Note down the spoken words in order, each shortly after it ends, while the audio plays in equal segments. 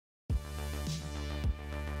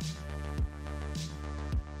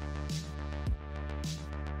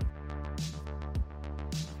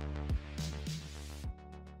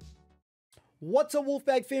What's up,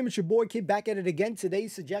 Wolfpack fam? It's your boy Kid back at it again.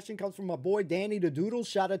 Today's suggestion comes from my boy Danny the Doodle.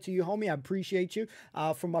 Shout out to you, homie. I appreciate you.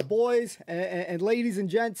 From my boys and ladies and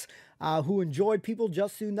gents who enjoyed People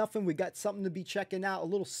Just Do Nothing, we got something to be checking out. A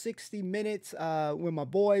little 60 minutes with my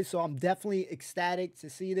boys. So I'm definitely ecstatic to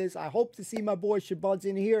see this. I hope to see my boy Shabuzz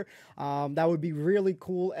in here. That would be really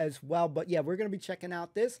cool as well. But yeah, we're going to be checking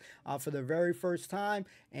out this for the very first time.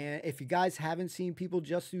 And if you guys haven't seen People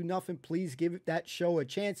Just Do Nothing, please give that show a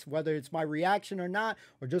chance, whether it's my reaction or not,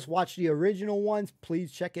 or just watch the original ones.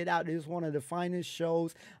 Please check it out. It is one of the finest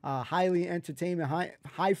shows, highly entertainment,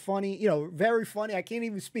 high funny, you know, very funny. I can't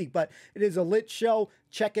even speak, but it is a lit show.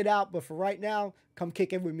 Check it out. But for right now, come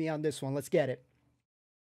kick in with me on this one. Let's get it.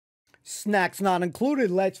 Snacks not included.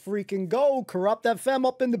 Let's freaking go. Kurupt FM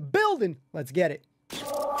up in the building. Let's get it.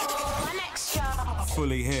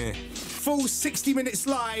 Fully here. Full 60 minutes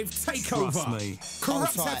live takeover. Trust me.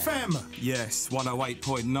 Kurupt FM. Yes,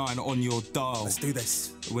 108.9 on your dial. Let's do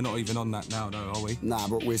this. We're not even on that now, though, are we? Nah,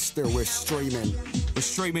 but we're streaming. We're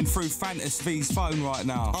streaming through Fantasy's phone right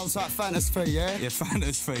now. Old type Fantasy, yeah? Yeah,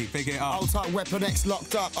 Fantasy, big it up. Old type Weapon X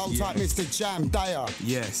locked up. Old type Mr. Jam Daya.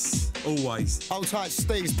 Yes, always. Old type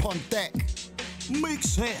Steve's Pond Deck.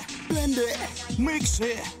 Mix it. Blend it. Mix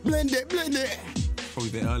it. Blend it, blend it. Probably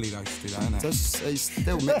a bit early, though, to do that, isn't it? He's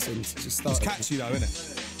still mixing. It's catchy, though, isn't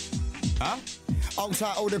it? Huh? Old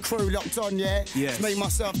tight, all the crew locked on, yeah? Yes. It's me,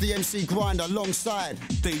 myself, the MC Grinder, alongside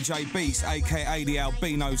DJ Beast, a.k.a. the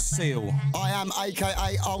Albino Seal. I am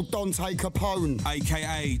a.k.a. Old Dante Capone.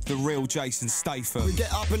 A.k.a. the real Jason Statham. We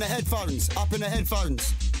get up in the headphones, up in the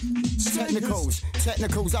headphones.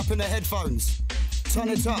 Technicals up in the headphones. Turn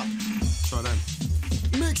it up. Try them.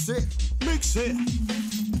 Mix it. Mix it.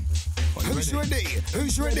 Who's ready?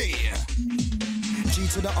 Who's ready? G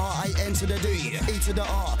to the R, I N to the D, E to the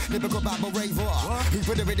R, lyrical Bible raver. Who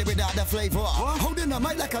put it with it without the flavor? Holding the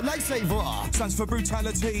mic like a lightsaber. Stands for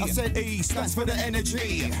brutality. I said E stands for the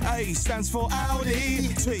energy. A stands for Audi.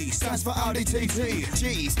 T stands for Audi TT.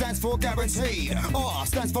 G stands for guaranteed. R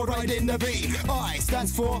stands for riding the beat. I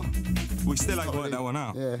stands for... We still ain't worked that one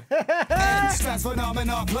out. Yeah. N stands for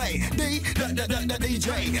nominal play. D, the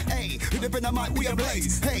DJ. A, who live in the mic, we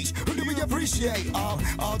ablaze. H, who do we appreciate?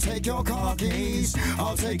 I'll take your car keys.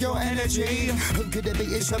 I'll take your energy. Who could it be?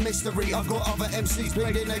 It's a mystery. I've got other MCs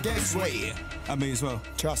playing against me. And me as well.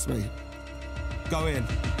 Trust me. Go in.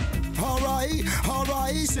 Alright,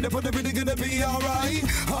 should have put the video gonna be alright.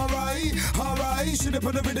 Alright, should have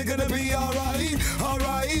put the video gonna be alright.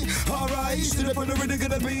 Alright, should have put the video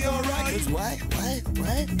gonna be alright. It's what?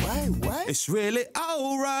 It's really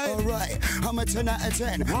alright. Alright, I'm a 10 out of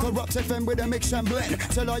 10. Kurupt FM with a mix and blend.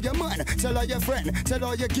 Tell all your man, tell all your friend, tell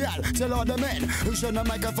all your gal, tell all the men who's on the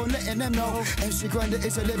microphone letting them know. MC Grinder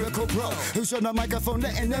is a lyrical pro. Who's on the microphone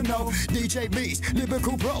letting them know. DJ Beast,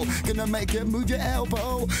 lyrical pro. Gonna make you move your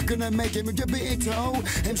elbow. Gonna make him with your big toe.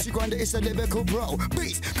 MC Grinder is a lyrical pro.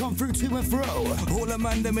 Beast, come through to and fro. All the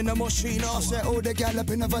man them in a Moschino. I said all the gal up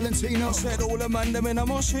in a Valentino. I said all the man them in a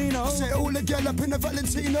Moschino. I said all the gal up in a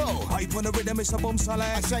Valentino. Hype on the rhythm is a bomb salad.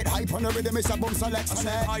 I said hype on the rhythm is a bomb salad. I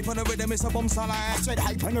said hype on the rhythm is a bomb salad. I said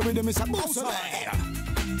hype on the rhythm is a bomb salad.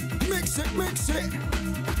 Mix it.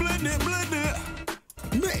 Blend it.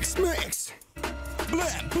 Mix.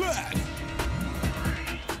 Blend.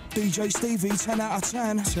 DJ Stevie, 10 out of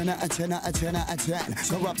 10. 10 out of 10 out of 10 out of 10.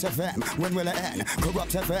 Kurupt FM, when will it end?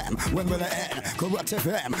 Kurupt FM, when will it end? Kurupt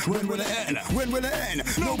FM, when will it end? When will it end?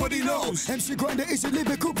 Nobody knows. MC Grinder is a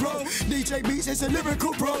lyrical pro. DJ Beats is a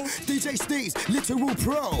lyrical pro. DJ Steve's literal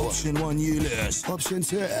pro. Option 1, you lose. Option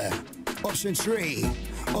 2. Option 3.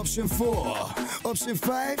 Option 4. Option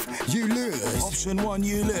 5, you lose. Option 1,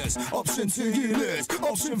 you lose. Option 2, you lose.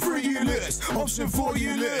 Option 3, you lose. Option 4,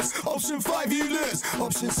 you lose. Option 5, you lose.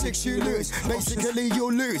 Option 6, you lose. Basically,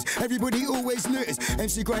 you'll lose. Everybody always lose.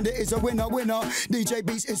 MC Grinder is a winner. DJ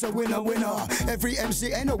Beats is a winner. Every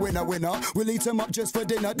MC ain't a winner. We'll eat them up just for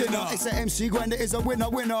dinner. It's a MC Grinder is a winner.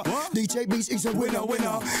 DJ Beats is a winner.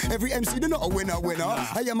 Every MC, they're not a winner.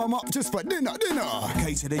 I am them up just for dinner.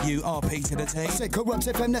 K to the U, R, P to the T. I say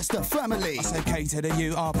Kurupt FM, that's the family. I say K to the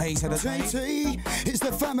U, R, P to the T. T, it's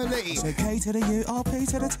the family. I say K to the U, R, P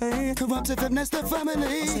to the T. Kurupt FM, that's the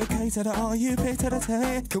family. I say K to the R, U, P to the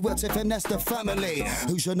T. Kurupt FM, that's the family.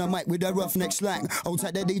 Who's on the mic with the roughneck slang? Hold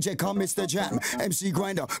tight, the DJ can't miss the jam. MC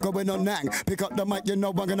Grinder going on nang. Pick up the mic, you know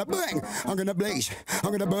I'm gonna bang. I'm gonna blaze,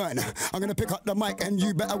 I'm gonna burn. I'm gonna pick up the mic and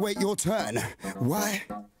you better wait your turn. Why?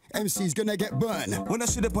 MC's gonna get burned. When I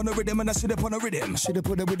sit up on the rhythm and I sit up on the rhythm. Sit up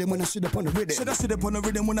on the rhythm when I sit up on the rhythm. Said I sit up on the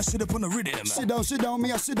rhythm when I sit up on the rhythm. Sit down,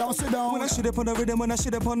 me I sit down. When I sit up on the rhythm, when I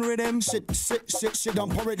sit up on the rhythm. Sit down,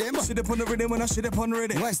 pour it in. Sit up on the rhythm when I sit up on the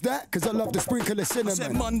rhythm. Why's that? Cause I love the sprinkle of cinnamon. I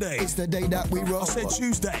said Monday. It's the day that we roll. I said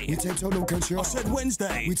Tuesday. We take total control. I said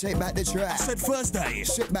Wednesday. We take back the track. I said Thursday.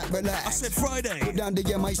 Sit back, relax. I said Friday. Put down the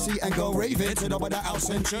MIC and go raving. To the with the house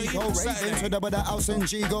and G. Go raving. To the with the house and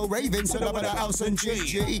G. Go raving. To the with the house and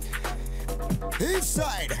G.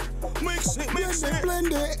 Inside. Mix it.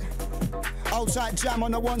 Blend it. Outside jam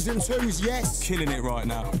on the ones and twos, yes. Killing it right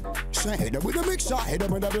now. Say hit them with a mixer, hit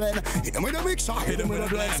them with a blend. Hit them with a mixer, hit them with a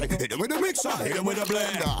blend. Hit them with a mixer, hit them with a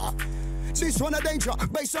blender. This one a danger,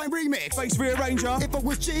 bassline remix. Bass rearranger. If it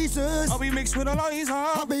was Jesus, I'll be mixed with a laser.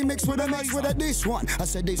 I'll be mixed with a mix with a this one. I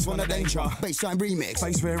said this one a danger, bassline remix.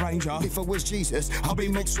 Bass rearranger. If it was Jesus, I'll be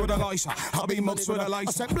mixed with a laser. I'll be mixed with a laser.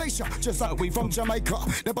 I said blazer, just like we from Jamaica.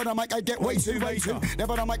 Never the mic I get way too.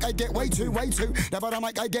 Never the mic I get way too. Never the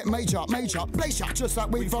mic I get major. Blazer, just like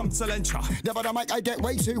we from Salentra. Never the mic I get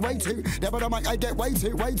way too. Never the mic I get way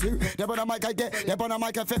too. Never the mic I get. Never the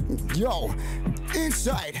mic I fit. Yo,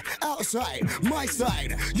 inside, outside. My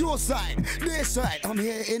side, your side, their side. I'm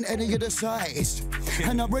here in any of the sides,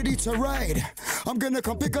 and I'm ready to ride. I'm gonna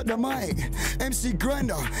come pick up the mic, MC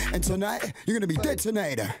Grander, and tonight you're gonna be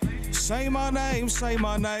detonator. Say my name, say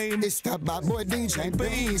my name. It's the bad boy DJ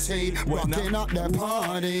BT, rocking up the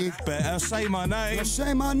party. Better say my name.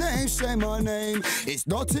 Say my name, say my name. It's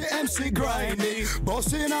not the MC Grindy,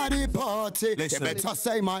 bossing at the party. Listen, you better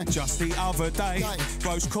say my. Just the other day,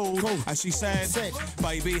 Rose called and she said,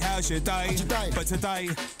 baby, how's your day? But today,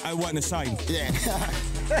 I wasn't the same. Yeah.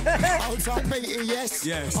 Hold tight, BT,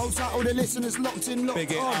 yes. Hold tight, all the listeners locked in, locked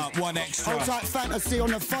Big it on. up, one extra. Hold tight, fantasy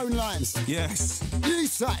on the phone lines. Yes.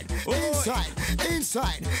 Inside.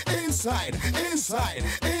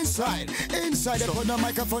 They put the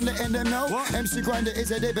microphone to end them now. What? MC Grinder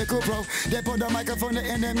is a lyrical pro. They put the microphone to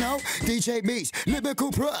end them now. DJ Beats,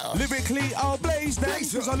 lyrical pro. Lyrically, I'll blaze them,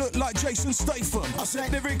 cause I look like Jason Statham. I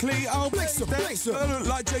said lyrically, I'll blaze them, I look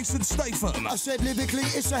like Jason Statham. I said lyrically,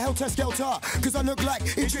 it's a helter skelter, cause I look like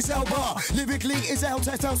Idris Elba. Lyrically, it's a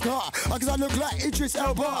helter skelter, cause I look like Idris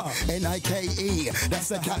Elba. Nike, that's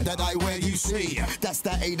the cat that I wear, you see. That's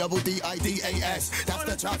the ADDIDAS. That's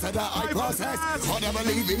the charter that I possess.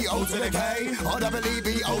 O to the K.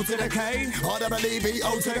 O to the K.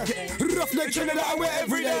 O to the K. Roughneck killer that I wear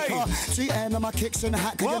every day. GN on my kicks and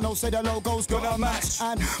hat, cause you know say the logo's gonna match.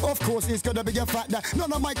 And of course it's gonna be a fact that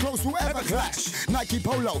none of my clothes will ever clash. Nike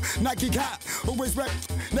polo, Nike cap, always rep,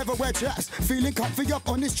 never wear chaps. Feeling comfy up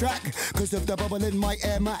on this track, cause of the bubble in my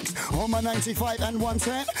Air Max. On my 95 and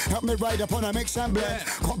 110, help me ride up on a mix and blend.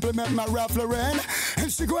 Compliment my Ralph Lauren.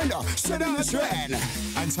 MC Gwenda, setting the trend.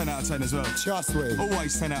 And 10 out of 10 as well. Trust me.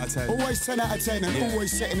 Always 10 out of 10. Always 10 out of 10 and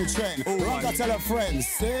always setting the trend. Like I tell our friends,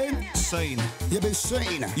 seen. You've been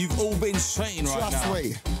seen. You've all been seen right Trust now.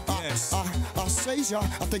 me. Yes. A seizure.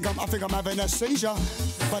 I think I'm having a seizure.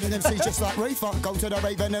 But an MC just like Reefer. Go to the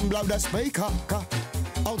Raven and blow the speaker.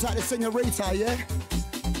 I'll take the senorita, yeah?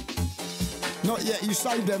 Not yet, you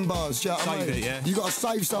saved them bars, you know what I mean? Save it, yeah. You gotta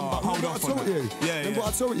save some bars. Hold What off I taught on you. that. Yeah, Then what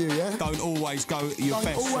I taught you, yeah? Don't always go your Don't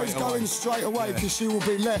best always straight go away. in straight away because she will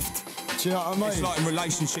be left. Do you know what I mean? It's like in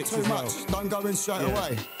relationships Too as well. much. Don't go in straight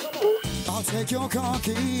away. I'll take your car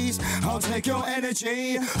keys, I'll take your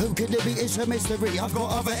energy. Who could it be? It's a mystery. I've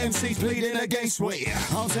got other MCs pleading against me.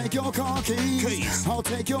 I'll take your car keys, I'll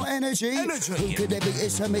take your energy. Who could it be?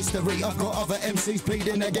 It's a mystery. I've got other MCs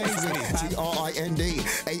pleading against me. GRIND,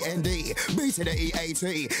 AND, B to the EAT.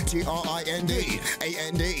 GRIND,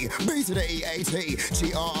 AND, B to the EAT.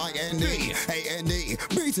 GRIND, AND,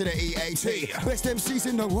 B to the EAT. Best MCs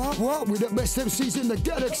in the what? We're the best MCs in the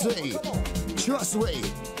galaxy. Trust me.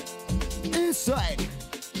 Inside.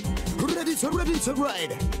 Ready to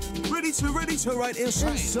ride. Ready to ride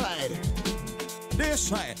inside. Inside. This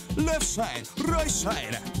side, left side, right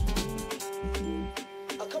side.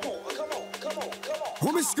 Come on.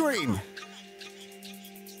 Who me scream?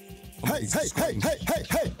 Hey.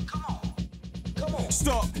 Come on.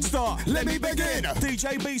 Start, let me begin.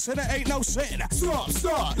 DJ B said it ain't no sin.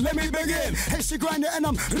 Start, let me begin. Hey, she grind it and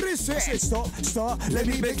I'm racing. Start, let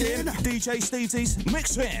me begin. DJ Stevie's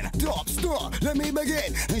mixing. Stop, let me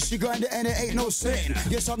begin. And she grind it and it ain't no sin.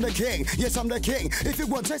 Yes, I'm the king. If you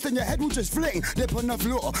want test, then your head will just fling. Dip on the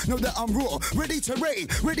floor, know that I'm raw. Ready to rain,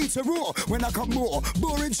 ready to roar. When I come more,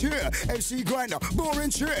 boring cheer. MC Grinder, boring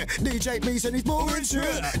cheer. DJ B said he's boring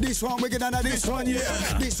cheer. This one wicked out of this one,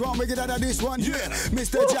 yeah. This one wicked out of this one, yeah.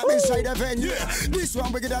 Mr. Jam inside the venue, yeah. This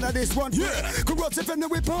one wicked out of this one, yeah. Kurupt FM,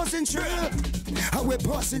 we're passing through. We're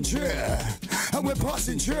passing through. and we're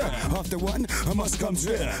passing through. After one, I must come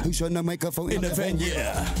through. Who's on the microphone in the venue?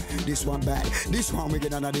 This one bad, this one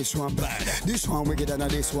wicked, and this one bad. This one wicked, and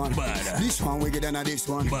this one bad. This one wicked, and this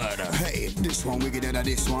one bad. Hey, this one wicked, and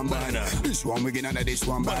this one bad. This one wicked, and this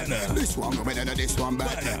one bad. This one wicked, and this one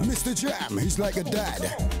bad. Mr. Jam, he's like a dad.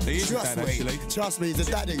 He is a dad, actually. Trust me, he's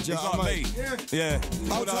a daddy. He's like me. Yeah.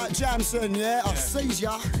 Old like Jamson, yeah. I've seen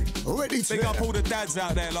ya. Ready to big up all the dads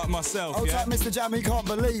out there like myself. Old yeah. like Mr. Jam, he can't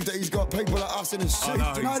believe that he's got people like us in his suit. I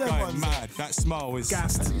know, Do you know he's them going ones? mad. That smile is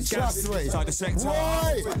Trust me. inside the sector.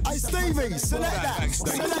 Right. Hey, Stevie, select that. Thanks,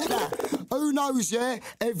 Steve. Select that. Who knows, yeah?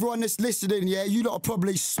 Everyone that's listening, yeah, you lot have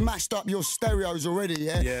probably smashed up your stereos already,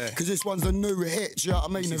 yeah? Yeah. Because this one's the new hit, do you know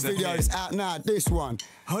what I mean? This The is a video hit. is out now, this one.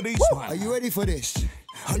 Hoodies, man. Are you ready for this?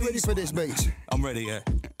 Are you ready for this, beat? I'm ready, yeah.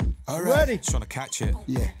 All right. Ready? Just trying to catch it.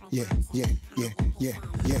 Yeah.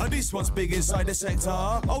 And this one's big inside the sector.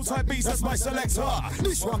 Old type beats, that's my selector.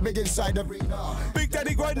 This one big inside the arena. Big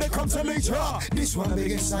Daddy Grinder, come to meet ya. This one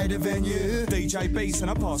big inside the venue. DJ beats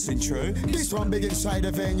and I'm passing through. This one big inside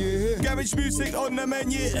the venue. Garage music on the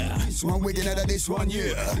menu. This one wicked out of this one,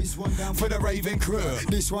 yeah. This one down for the raving crew.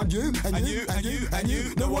 This one you, and you,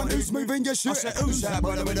 the one who's moving your I shit. said, who's that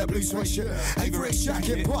brother with a blue sweatshirt? Avery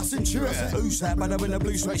jacket, passing through. Who's that brother with a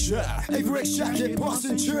blue sweatshirt? Avery jacket,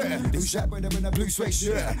 passing through. Who's that brother in a blue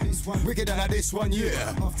sweatshirt? This one wicked out of this one,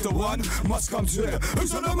 yeah. After one must come through.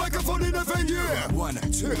 Who's on the microphone in the venue? 1, 2,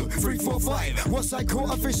 3, 4, 5. Once I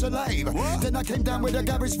caught a fish alive, then I came down with a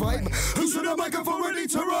garage vibe. Who's on the microphone ready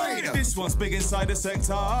to raid? This one's big inside the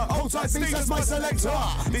sector. Old type beats, that's my selector.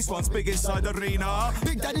 This one's big inside the arena.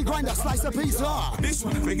 Big Daddy Grinder, slice the pizza. This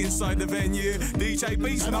one big inside the venue. DJ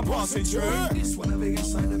beats and I'm passing through. This one big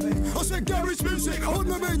inside the venue. I said garage music on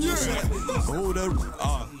the menu. All the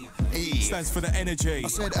E stands for the energy. I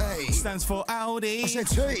said A. Stands for Audi. I said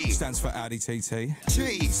T. Stands for Audi TT.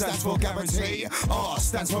 G stands for guarantee. R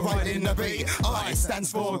stands for riding the beat. I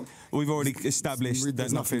stands for. We've already established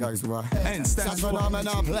that nothing goes right. N stands for for Nam and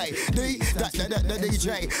I play. D, that's the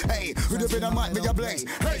DJ. A, who'd have been a mic, be a blaze.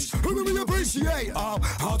 H, who do we appreciate?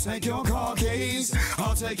 I'll take your car keys.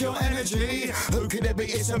 I'll take your energy. Who could it be?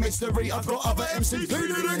 It's a mystery. I've got other MCs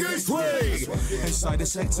pleading against me. inside the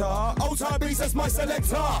sector. Old type beats, that's my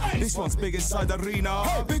selector. This one's big inside the arena.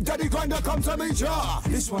 Hey, Big Daddy Grinder, come to meet ya.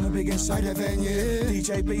 This one a big inside The venue.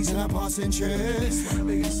 DJ beats And I'm passing through. This one a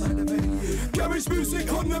big inside the venue. Garage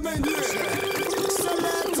music on the menu.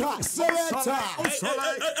 Selector. Is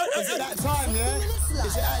it that time, yeah?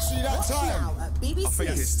 Is it actually that time? At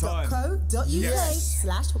it's time.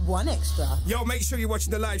 bbc.co.uk/1extra. Yo, make sure you're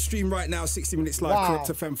watching the live stream right now. 60 Minutes Live, Wow.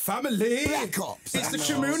 Kurupt FM family. Black Ops. It's the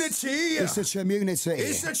community. It's a community.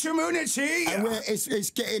 It's the community. And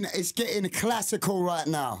it's getting classical right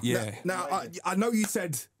now. Yeah. Now, I know you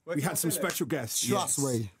said we had some special guests. Trust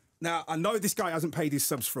me. Now, I know this guy hasn't paid his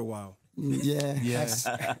subs for a while. Yeah. Yes.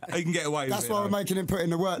 He can get away with That's it. why we're though. making him put in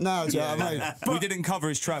the work now, do you know what I mean? We didn't cover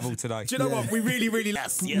his travel today. Do you know what? We really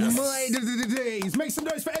like mind of the days. Make some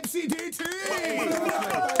noise for MCDT.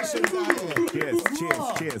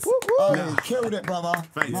 Cheers. Oh, you killed it, brother.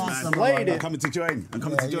 Thanks, Nice man. one, Played brother. it. I'm coming to join. I'm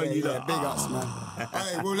coming to join you. Big ups, man.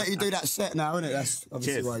 Hey, we'll let you do that set now, innit? That's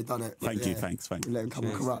obviously Cheers. why you done it. Thank you, thanks. We'll let him come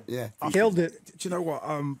and corrupt, yeah. Killed it. Do you know what?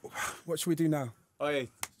 What should we do now? Oh, yeah.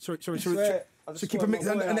 Should we keep a mix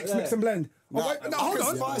and a next mix and blend? No, hold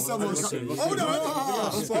on. Hold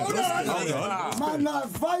on. Man like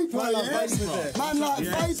vapor, yeah? Man like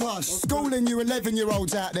vapor. Schooling you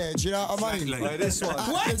 11-year-olds out there, do you know what I mean? Like this one.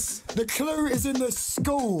 What? The clue is in the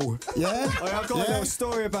school, yeah? I've got a little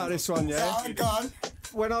story about this one, yeah? Go on.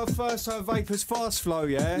 When I first heard Vapor's Fast Flow,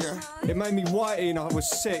 yeah, it made me whitey and I was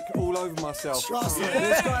sick all over myself. Trust me.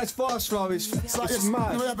 This guy's Fast Flow is it's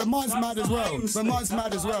mad. Yeah, but mine's mad as well. But mine's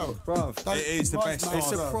mad as well. Bruv, It is the Mine's best. mad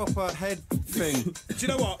it's as a well. proper head thing. Do you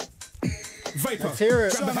know what? Vapor. Let's hear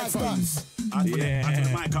it. Show my stunts. I took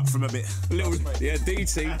the mic up from a bit. Yeah,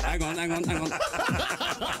 DT. Hang on.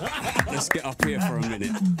 Let's get up here for a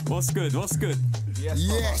minute. What's good?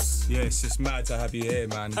 Yes. Yeah, it's just mad to have you here,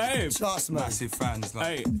 man. Hey, Trust me. Massive fans.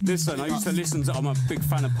 Like. hey, listen, I used to listen to, I'm a big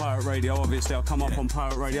fan of Pirate Radio, obviously. I come up on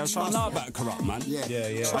Pirate Radio, so I know about Kurupt, man. Yeah.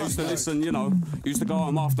 I used to listen, you know, used to go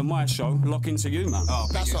home after my show, lock into you, man.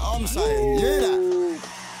 That's what I'm saying. You hear that?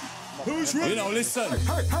 Who's ready? You know, listen.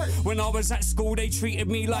 When I was at school, they treated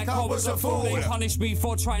me like I was a fool. They punished me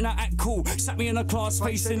for trying to act cool. Sat me in a class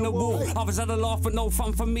facing the wall. Others had a laugh, but no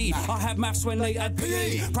fun for me. I had maths when they had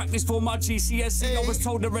PE. Practice for my GCSE. I was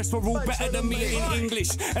told the rest were all better than me in English.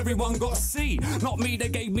 Everyone got C. Not me, they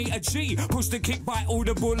gave me a G. Pushed and kicked by all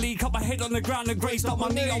the bully. Cut my head on the ground and grazed up my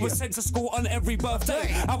knee. I was sent to school on every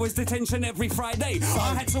birthday. I was detention every Friday.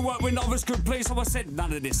 I had to work when others could play, so I said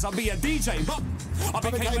none of this. I'll be a DJ, but I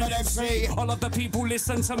became an MC. All of the people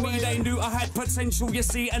listened to me. They knew I had potential, you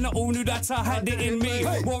see, and they all knew that I had it in me.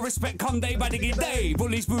 More respect come day by day.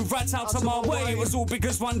 Bullies move right out of my way. It was all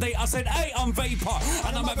because one day I said, hey, I'm Vapor,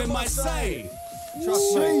 and I'm having my say.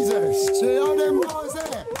 Jesus, see all them bars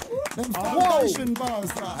there? Them foundation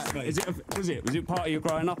bars, like. Was it part of your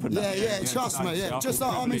growing up and that? Yeah, trust me, yeah. Just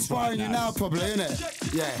like I'm inspiring you now, probably,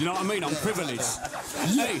 innit? Yeah. You know what I mean? I'm privileged.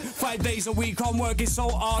 Hey, 5 days a week, I'm working so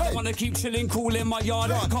hard. I wanna keep chilling, cool in my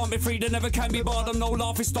yard. Can't be free, they never can be barred. I'm no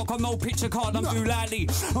laughing stock, I'm no picture card, I'm too lally.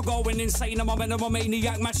 I'm going insane, I'm a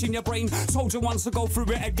maniac, mashing your brain. Told you once to go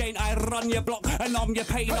through it again. I run your block and I'm your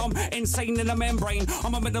pain. I'm insane in the membrane.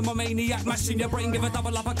 I'm a maniac, mashing your brain. Give a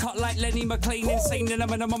double uppercut like Lenny McLean. Insane in the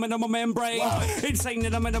membrane. Insane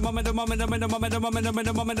in the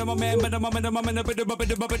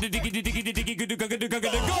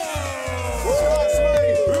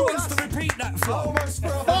Who wants to repeat that flow?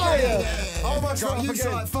 Almost you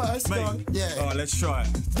try it first. Yeah. Alright, let's try it.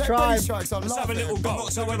 Let's have a little go. I'm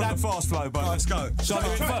not so good on the fast flow, but let's go. Shall I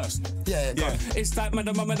do it first? Yeah. It's that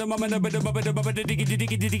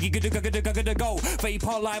go.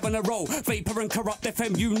 Vapor live on a roll. Vapor and Kurupt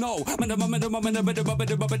FM, you know.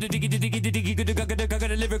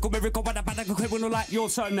 Lyrical, criminal like your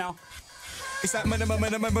turn now. It's that I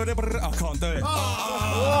can't do it.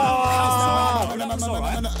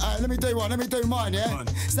 Let me do mine, yeah?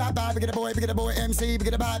 Stop by, big boy, MC,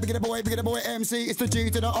 big boy, MC. It's the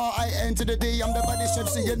G to the R-I-N to the D. I'm the baddest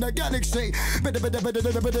MC in the galaxy.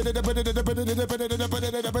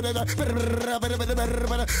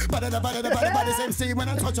 Baddest MC when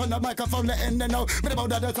I touch on the microphone, letting them know.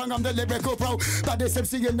 The tongue, I'm the lyrical pro. Baddest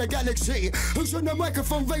MC in the galaxy. Who's on the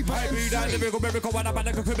microphone, Vapor MC? Lyrical,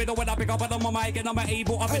 when I pick up on my mic and I'm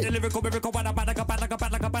able. I've been the lyrical, when I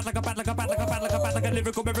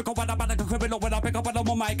criminal when I pick up on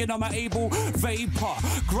my mic and I'm able. Vapor,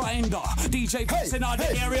 grinder, DJ Pikes in our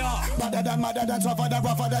area. Badder than tougher than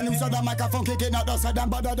rougher than who's on the microphone kicking out the Saddam.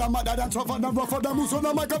 Badder than tougher than rougher than who's on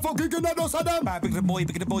the microphone kicking out the Saddam. Big the boy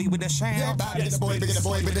with the sound. Yeah, big the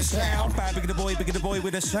boy with the sound. Big the boy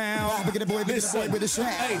with the sound. Big the boy with the sound.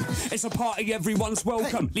 Hey, it's a party, everyone's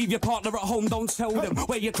welcome. Leave your partner at home, don't tell them.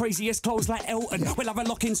 Wear your craziest clothes like Elton. We'll have a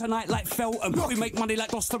lock-in tonight like Felton. We make money like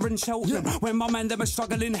Gloucester and Cheltenham. When my man them are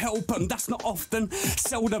struggling, help them. That's not often,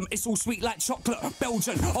 seldom. It's all sweet like chocolate,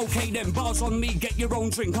 Belgian. Okay then, bars on me, get your own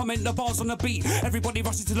drink. I'm in the bars on the beat. Everybody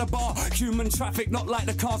rushes to the bar. Human traffic, not like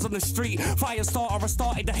the cars on the street. Fire starter, I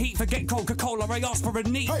started the heat. Forget Coca-Cola, I asked for a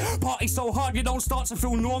neat. Party so hard you don't start to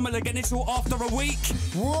feel normal again. It's all after a week.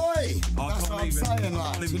 Boy, that's what I'm saying,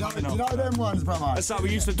 like. You know them ones, brother. That's how we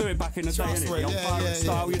used to do it back in the day, innit? The old pirate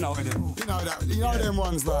style, you know. You know them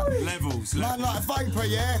ones, like. Levels. Man, like Vapor,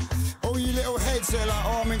 yeah? All you little heads there, like,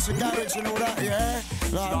 oh, I'm into garage and all that, yeah?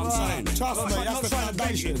 Like, You know what I'm saying? Trust me, that's the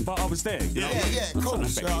foundation. But I was there. Yeah, cool. You know what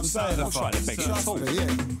I'm saying? I'm trying to beg you. Trust me,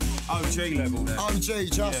 yeah. OG level there.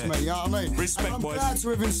 OG, trust me, you know what I mean? Respect, I'm boys. glad to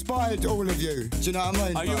have inspired all of you. Do you know what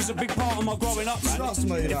I mean? You was a big part of my growing up, man. Trust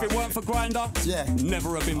me, If like. it weren't for Grinder,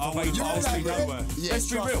 never have been for Vapor. You know Let's be that, real. yeah? Yeah, Let's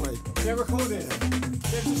be trust real. me. They're recording.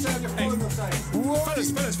 Who's that?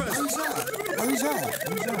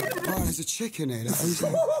 Oh, there's a chick in there. Who's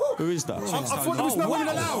that? Who is that? I thought there was no women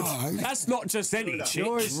allowed. That's not just any chick.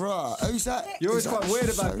 Right, who's that? You're always Is quite that weird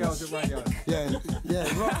about so- girls at radio. Yeah,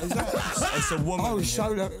 right. Is that? It's a woman. Oh,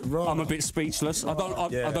 show that. Right. I'm a bit speechless. I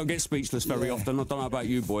don't get speechless very often. I don't know about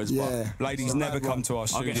you boys, Yeah. but Ladies never come to our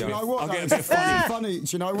I'll get Do you know studio. what? I'll though? get a It's bit funny. funny. Do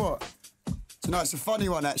you know what? Do you know it's a funny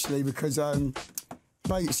one actually because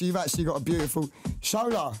mate, so you've actually got a beautiful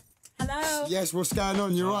Shola. Hello. Yes, what's going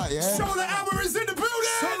on? You're right, yeah. Shola Hammer is in the building.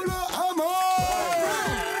 Shola Hammer.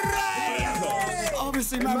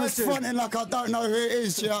 Obviously, man, was fronting like I don't know who it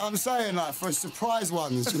is. Do you know what I'm saying? Like for surprise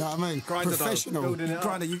ones. Do you know what I mean? Professional.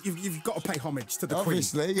 Grinder, you've got to pay homage to the Queen.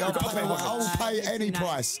 Obviously, I'll pay any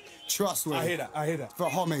price. Trust me. I hear that. For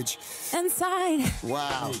homage. Inside.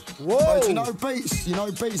 Wow. Whoa. Do you know Beats? You know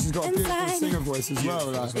Beats has got a beautiful Inside. singer voice as well.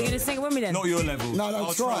 Like. Are you going to sing it with me then? Not your level.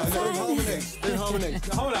 No, try it. Do harmonies.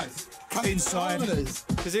 Harmonies. Inside.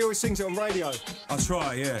 Because he always sings it on radio. I'll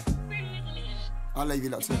try, yeah. I'll leave you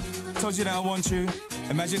lot to it. Told you that I want you.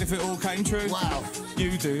 Imagine if it all came true. Wow.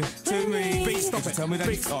 You do to me. Beat, stop it. Tell me that.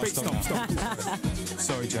 Beat, Oh, stop.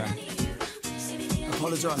 Sorry, Jan.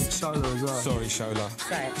 Apologise to Shola as well. Sorry,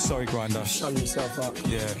 Shola. Sorry, Grinder. Show yourself up.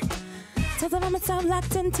 Yeah. Till the moment I'm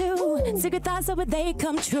locked into secret thoughts so they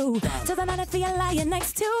come true. Till the night I feel lying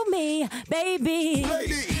next to me, baby.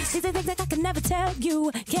 These are things that I can never tell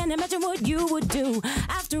you. Can't imagine what you would do.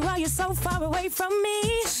 After all, you're so far away from me.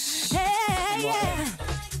 Hey, yeah.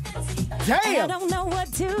 Damn. I don't know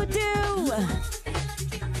what to do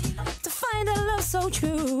to find a love so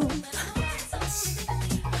true.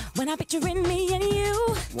 When I picture in me and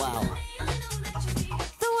you. Wow.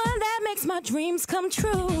 The one that makes my dreams come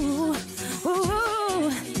true.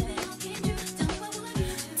 Ooh.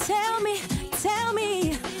 Tell me,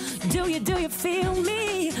 do you feel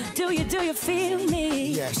me? Do you feel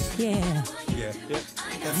me? Yes. Yeah.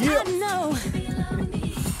 I know.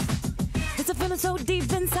 It's a feeling so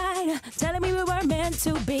deep inside, telling me we were meant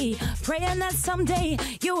to be. Praying that someday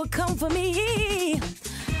you will come for me.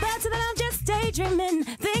 But till then I'm just daydreaming.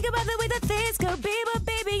 Think about the way that things could be. But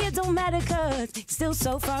baby, it don't matter 'cause you're still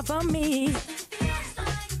so far from me.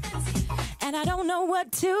 And I don't know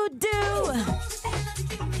what to do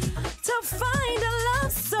to find a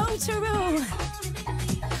love so true.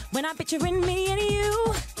 When I'm picturing me and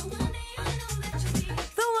you,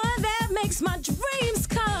 the one that makes my dreams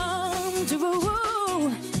come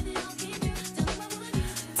true.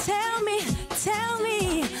 Tell me,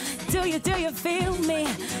 do you feel me?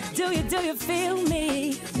 Do you feel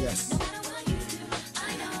me? Yes.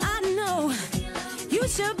 I know you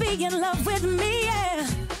should be in love with me, yeah.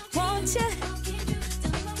 Won't you?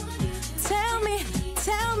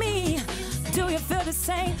 Tell me, do you feel the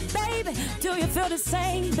same, baby? Do you feel the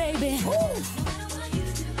same, baby?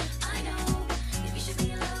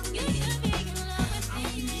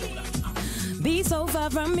 Be so far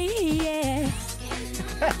from me, yeah.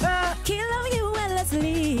 Keep loving you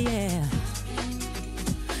endlessly, yeah.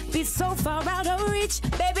 Be so far out of reach,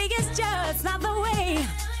 baby, it's just not the way.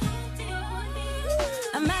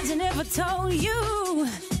 Imagine if I told you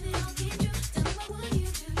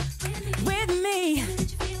with me,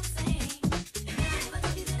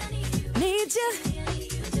 need you.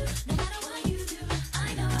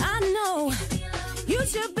 I know you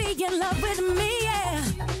should be in love with me, yeah.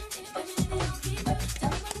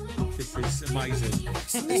 This is amazing.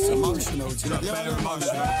 It's emotional. Do you know? Very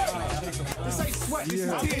emotional. This ain't sweat, this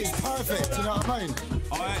is tears. It's perfect. Do you know what I mean?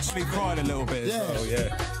 I actually cried a little bit as well,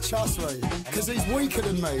 yeah. Trust me, because he's weaker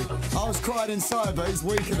than me. I was crying inside, but he's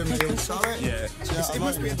weaker than me. He'll show it. Yeah. It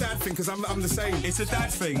must be a dad thing because I'm the same. It's a dad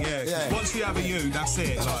thing, yeah. Yeah. Once you have a you, that's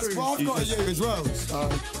it. Like, Well, I've got a you as well. So.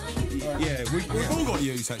 Yeah, we've all got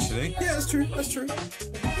yous actually. Yeah, that's true. That's true.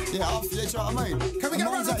 Yeah, do you know what I mean? Can we get a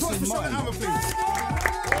round of applause for Shahzaib Ahmed, please?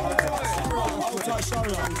 Hold tight,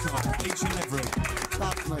 Saragh. Each and every.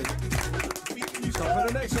 Fuck me. For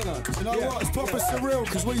the next one, You know what? It's proper surreal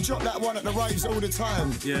because we drop that one at the raves all the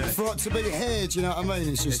time. Yeah. For it to be here, do you know what I mean?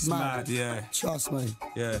 It's just It's mad, yeah. Trust me.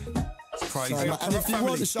 Yeah. It's crazy. So, and if you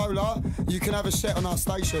want the Shola, you can have a set on our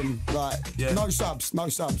station. Like, no subs.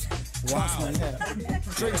 Trust me, yeah.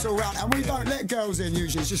 Drinks all round. And we don't let girls in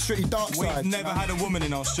usually, it's just strictly dark side. We've never had a woman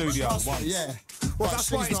in our studio Trust once. me, yeah. Well, But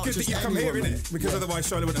that's why she's it's not good that just you come any here, woman. innit? Because otherwise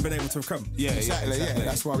Shola wouldn't have been able to come. Yeah, Exactly, yeah.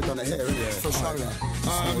 That's why we've done it here, isn't it? For Shola.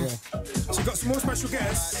 So you've got some more special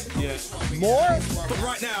guests. Yeah. More? But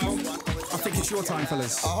right now, I think it's your time,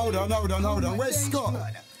 fellas. Hold on. Where's Scott?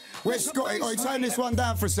 Where's Scotty? Oh, turn this one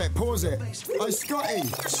down for a sec. Pause it. Oh, Scotty.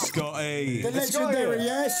 Scotty. The legendary,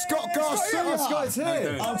 yeah? Scott Garcia. Scott's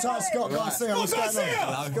here. Hold tight, Scott Garcia. What's going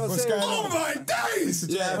on? What's going Oh on? my days!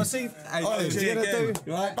 Yeah. What's he? Hey, What's he gonna do?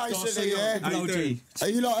 Right, basically, yeah. How you doing? Are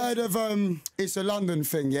you like heard of It's a London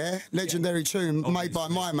thing, yeah? Legendary tune made by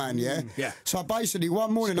my man, yeah? Yeah. So basically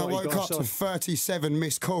one morning Scotty I woke up to Garcia. 37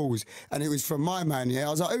 missed calls and it was from my man, yeah?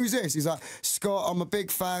 I was like, who's this? He's like, Scott, I'm a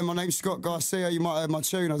big fan, my name's Scott Garcia, you might have heard my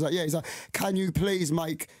tune. I was like, yeah. He's like, can you please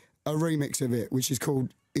make a remix of it, which is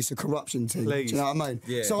called It's a Corruption Thing. Please. Do you know what I mean?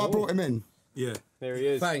 Yeah. So I brought him in. Yeah. There he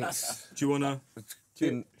is. Thanks. Do you wanna?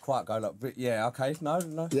 Didn't quite go like, but yeah, okay, no.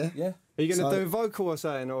 Yeah? Yeah. Are you going to So- do a vocal or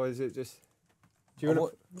something, or is it just... Do you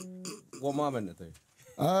want What am I meant to do?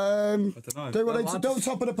 Do what they I'm do on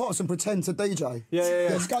top of the pots and pretend to DJ. Yeah.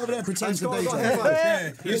 Let's go over there and pretend to Got DJ.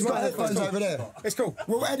 headphones. He's got headphones over there. It's cool.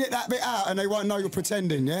 We'll edit that bit out and they won't know you're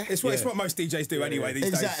pretending, yeah? It's what most DJs do anyway these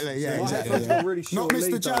days. Exactly, yeah, My exactly. headphones got Yeah. a really Not short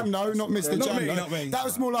Mr. lead, Jam, though. no, not Mr. Not Jam. me, no. not me. That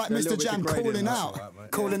was more like They're a Mr. little Jam bit degrading, calling that's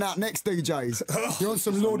out, calling out next DJs. You're on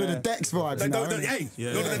some Lord of the Decks vibes, Hey, you know?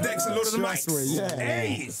 Lord of the Decks and Lord of the Mics. Trust me, yeah.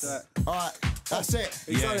 Hey! All right, That's it.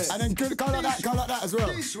 Yes. And then go like that as well.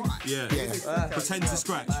 Yeah. Pretend to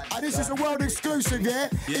scratch. And this is a world exclusive, yeah?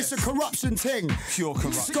 Yes. It's a corruption thing. Pure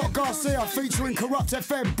corruption. Scott Garcia featuring Kurupt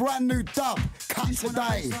FM, brand new dub. Cut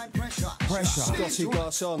today. Pressure. Scotty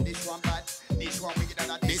Garson. This one bad. This one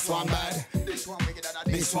bad.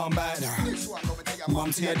 This one bad.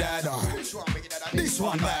 Mum to your dad. This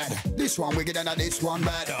one bad. This one wicked and this one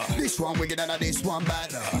bad. This one wicked and this one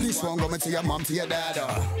bad. This one going to your mum to your dad.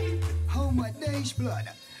 Oh my days, blood.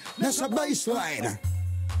 That's a baseline.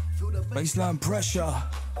 Baseline pressure.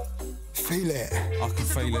 Feel it. I can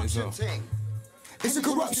feel it as well. It's a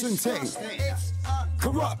corruption thing.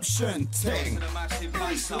 Corruption thing.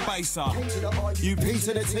 Bass up. You P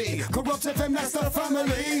to the T. Kurupt FM, that's the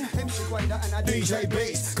family. DJ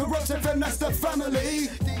Beats. Kurupt FM, that's the family.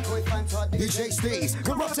 DJ Steez.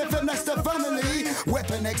 Kurupt FM, that's the family.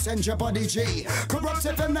 Weapon X and your body G. Kurupt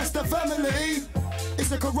FM, that's the family.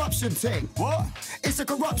 It's a corruption thing. What? It's a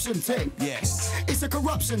corruption thing. Yes. It's a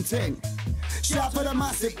corruption thing. Shout for the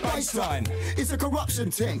massive baseline. It's a corruption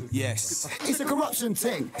thing. Yes. It's a corruption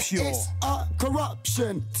thing. Pure. It's a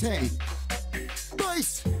corruption thing.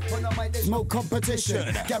 Bass. No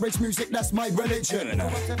competition. Garage music, that's my religion.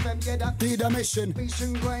 Be the mission.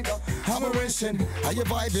 I'm a racing. Are you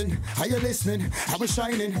vibing? Are you listening? How we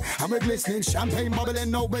shining? How we glistening? Champagne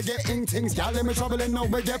bubbling, no we're getting things. Gal in me troubling, no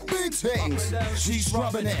we get big things. She's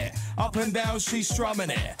rubbing it. Up and down, she's strumming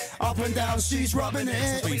it. Up and down, she's rubbing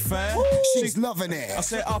it. To be fair, she's loving it. I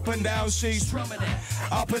said up and down, she's strumming it.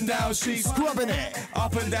 Up and down, she's scrubbing it.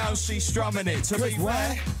 Up and down, she's strumming it. To be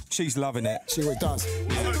fair, she's loving it. See what it does.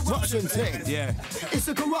 Corruption thing. Yeah. It's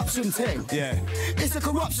a corruption thing. Yeah. It's a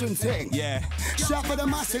corruption thing. Yeah. Shout for the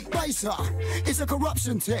massive baser. It's a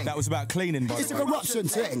corruption thing. That was about cleaning, by the way. It's a corruption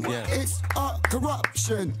thing. Yeah. It's a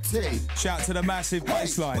corruption thing. Shout to the massive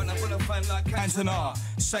bassline. Antona,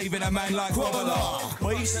 saving a man like Wobbler.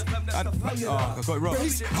 Beast. I got it wrong.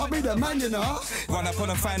 Beast, I'll be the man, you know. Run up on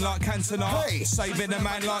a fan like Cantona. Hey. Saving a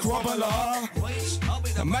man like Wobbler.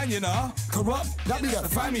 The man, you know. Kurupt, that be the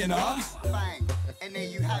fam, you know. Bang. And there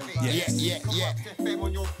you have it. Yeah. FM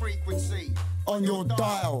on your frequency. On your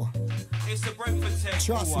dial. It's a Brentford thing.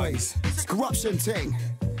 Trust me. It's a corruption thing.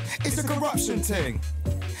 It's a corruption thing.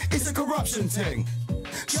 It's a corruption thing.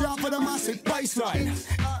 Shout for the massive bassline.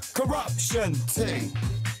 Corruption thing.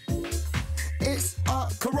 It's a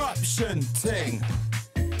corruption thing.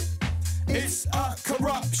 It's a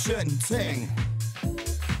corruption thing.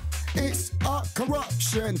 It's a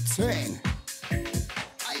corruption thing.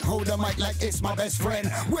 Hold the mic like it's my best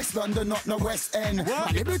friend. West London, not the West End.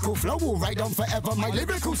 My lyrical flow will ride on forever. My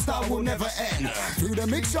lyrical style will never end. Through the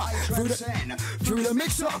mixer, through the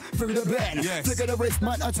mixer, through the bend. Yes. Flick of the wrist,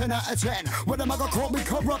 man, a 10 out of 10. What am I gonna call me?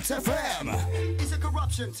 Kurupt FM. It's a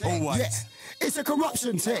corruption thing. Always. Yeah, it's a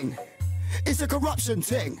corruption thing. It's a corruption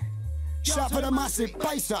thing. Shout for the massive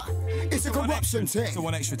baser. It's a corruption thing. It's a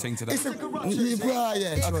one extra thing today. It's a corruption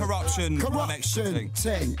thing. A corruption one extra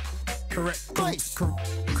thing. Correction?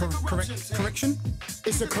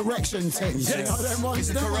 It's a correction thing. Yes. It's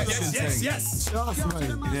a correction thing. Yes. Trust me.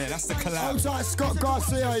 Yeah, that's the collab. Outside Scott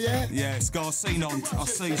Garcia, yeah? Yeah, it's Garcinon. I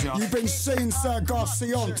see ya. You've been seen, Sir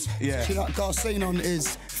Garcion. Yeah. See, like Garcinon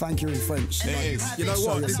is thank you in French. It is. You know Show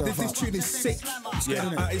what? yourself This up. tune is sick.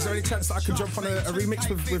 Yeah. Is there any chance that I can jump on a remix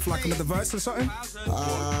with like another verse or something?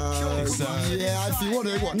 Yeah, if you want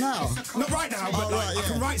to. What, now? Not right now, but right, I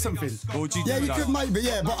can write something. What would you do? Yeah, you though? could maybe,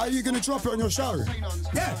 yeah. But are you going to drop it on your show?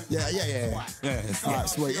 Yeah. Yeah. Yeah, it's All right,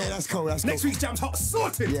 sweet. Yeah, that's cool. That's cool. Next week's jam's hot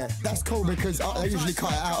sorted. Yeah, that's cool because I usually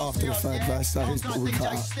cut it out after the third verse, so here's what we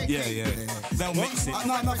cut out. Yeah. They'll mix it.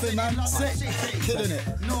 No, nothing, man. Sick. Killing it.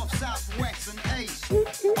 North, south, west, and east.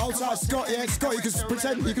 Outside Scott, yeah, Scott, you can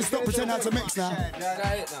pretend. You can stop pretending how to mix now.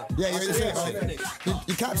 Yeah, that's it, mate.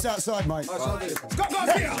 Your cap's outside, mate. Scott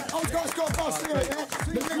Garcia. Oh, Scott Garcia, yeah.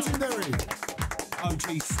 The legendary.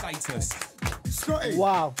 OG status. Scotty.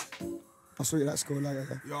 Wow. I'll show you that score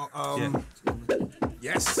later.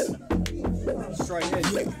 Yes. Straight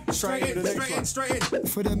in. Straight in.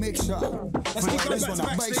 For the mixer. Let's keep going back to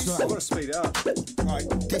back, Steve. I've got to speed it up. Right.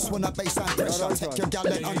 This one a baseline pressure. Take your gal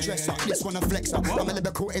and undress her. This one a flexer. I'm a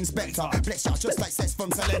lyrical inspector. Flex her just like Sets from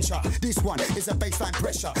Salentia. This one is a baseline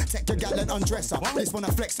pressure. Take your gal and undress her. This one a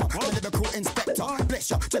flexer. I'm a lyrical inspector. Bless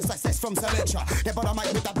her just like Sets from Salentia. They bought a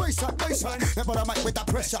mic with that baseline. They bought a mic with that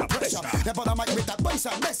pressure. They bought a mic with that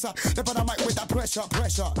baseline. They bought a mic with that pressure.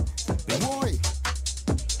 Boy.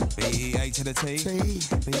 B-E-A to the T.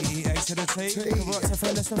 B-E-A to the T. Kurupt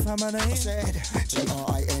FM, that's the family. I said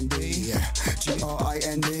G-R-I-N-D.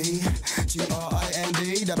 G-R-I-N-D.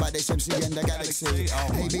 G-R-I-N-D. The baddest MC in the galaxy.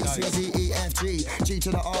 A-B-C-D-E-F-G. G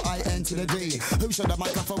to the R-I-N to the D. Who should the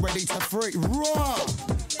microphone ready to freak? Raw!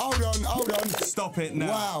 Hold on. Stop it now.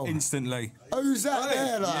 Wow. Instantly. Who's that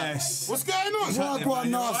there, like? Yes. What's going on? Wagwan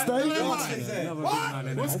Nasty.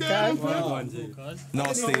 What? What's going on?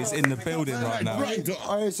 Nasty is in the building right now.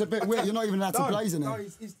 Oh, it's a bit weird. You're not even allowed to blaze in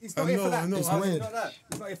it. He's not here for that. It's weird.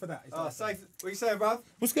 He's not here for that. Oh, safe. What you saying, bruv?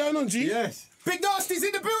 What's going on, G? Yes. Big Nasty's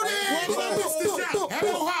in the building!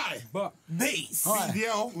 Hello, hi. But Bass.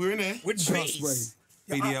 BDL, we're in there. with bass.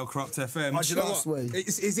 BDL Kurupt FM. Do you know what?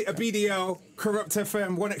 Is it a BDL Kurupt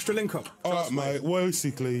FM one extra link up? Alright, mate,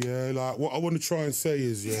 basically, yeah, like, what I want to try and say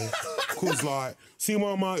is, yeah, because, like, see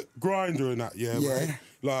my grinder and that, yeah, right?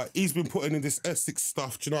 Like, he's been putting in this Essex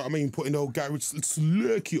stuff, do you know what I mean? Putting the old garage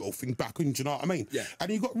slurky old thing back in, do you know what I mean? Yeah.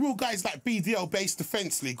 And you got real guys like BDL, Bass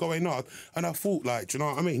Defence League, going on, and I thought, like, do you know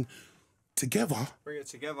what I mean? Together, Bring it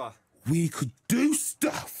together. we could do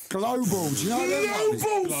stuff. Global, do you know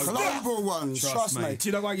Global them? Global ones, trust me. Do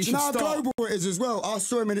you know why you Do you should know how start? global it is as well? I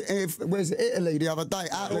saw him in where's it, Italy the other day,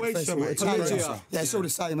 Outlook wait, Festival. mate. Italian. Perugia. Yeah, it's all the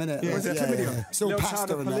same, innit? Yeah, Yeah, is it yeah, Perugia? yeah. It's all Little pasta town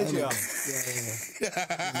of and that, Perugia.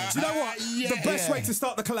 innit? Do you know what? The best way to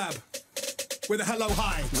start the collab with a hello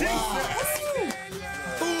hi.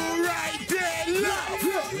 All right there, love.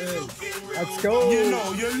 Let's go. You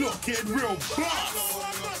know you're looking real boss.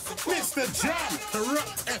 Mr. John,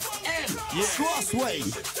 Kurupt FM. Trust way.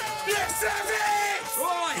 Let's have it.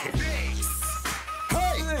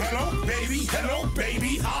 Hey, hello,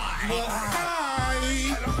 baby, hi. Hi.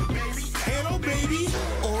 Hello, baby.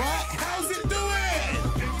 All right, how's it doing?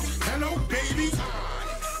 Hello, baby.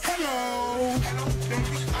 Hello.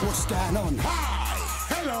 What's going on? Hi.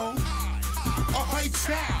 Hello. Ahoy,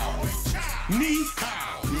 ciao. Ni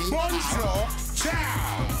hao. Bonjour.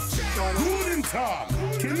 Ciao. Guten Tag.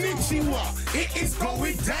 Konnichiwa. It is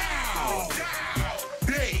going down.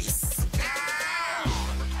 Bass.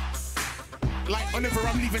 Like Oliver,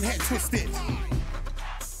 I'm leaving head twisted.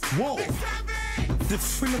 Whoa. The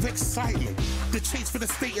thrill of excitement, the chase for the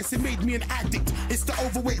status, it made me an addict. It's the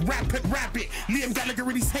overweight rampant rabbit, Liam Gallagher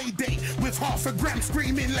in his heyday, with half a gram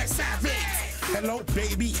screaming like savage. Hello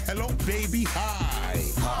baby, hi.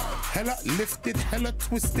 Hella lifted, hella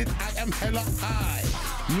twisted, I am hella high.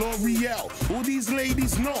 L'Oreal, all these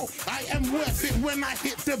ladies know I am worth it when I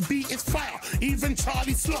hit the beat, it's fire. Even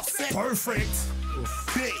Charlie Sloth said perfect.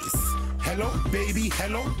 Bass, hello baby,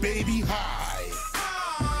 hi.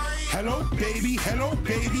 Hello, baby. Hello,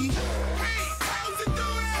 baby.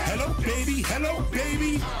 Hello, baby. Hello,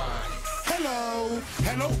 baby.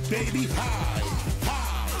 Hi.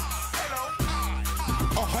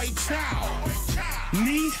 Ahoy, ciao.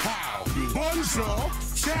 Ni hao. Bonjour.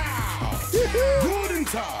 Ciao. Guten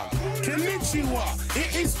Tag. Konnichiwa.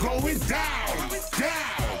 It is going down.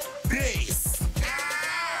 Bass.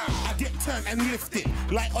 Get turned and lifted.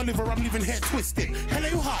 Like Oliver, I'm leaving hair twisted.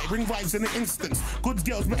 Hello, hi, bring vibes in an instant. Good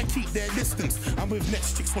girls better keep their distance. I'm with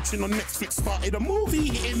next chicks watching on Netflix. Started a movie,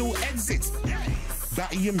 hitting all exits.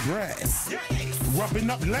 Batty and breasts. Rubbing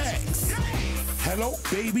up legs. Hello,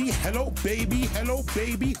 baby,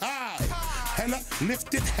 hi. Hella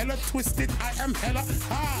lifted, hella twisted, I am hella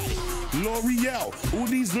high. L'Oreal, all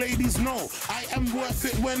these ladies know I am worth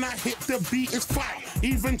it when I hit the beat, it's fire.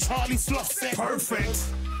 Even Charlie Sloth said perfect.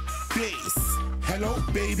 Bass. Hello,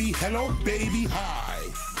 baby, hi.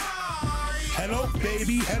 Hello,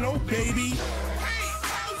 baby. Hello, baby,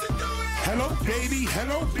 Hello,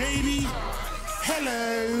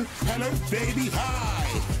 baby, hi.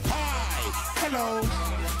 Hello.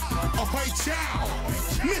 Ahoy, ciao.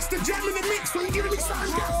 Mr. Jam in the mix, so you giving me some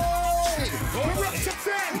Kurupt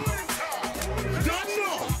FM.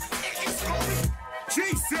 Dunno.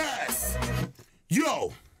 Jesus.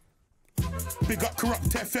 Yo. Big up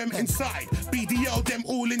Kurupt FM inside. BDL them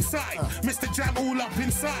all inside. Mr. Jam all up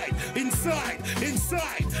inside. Inside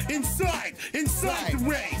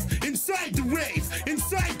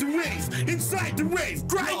the rave.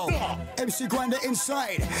 Grinder. MC Grinder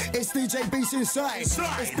inside. It's DJ Beast inside. It's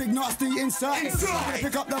Big Nasty inside.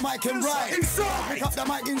 Pick up the mic and ride. Pick up the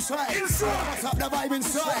mic inside. What's up the vibe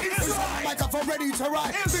inside? Inside. Microphone ready to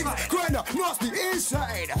ride. Big Grinder, Nasty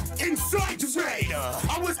inside. Inside the rave.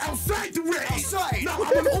 I was outside the rave. Outside. Now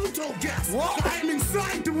I'm an auto gas. What? I am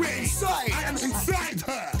inside the rave. Inside. I am inside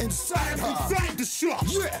her. Inside her. Inside the shop.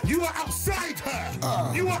 Yeah. You are outside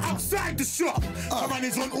her. You are outside the shop. Man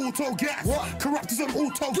is on auto gas. What? Kurupt is on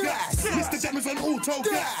auto gas. Mr. Jam is on auto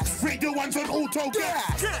gas. Radio 1's on auto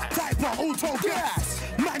gas. Type on auto gas.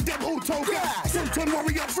 Man, them auto gas. Ton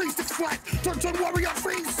warrior 365. Ton warrior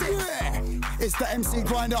 36. Yeah. It's the MC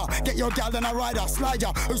grinder. Get your gal and a rider.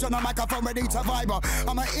 Slider. Who's on the microphone ready to vibe her?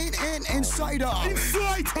 I'm a insider.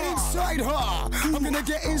 Inside her. Inside her. I'm gonna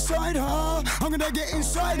get inside her. I'm gonna get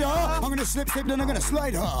inside her. I'm gonna slip, then I'm gonna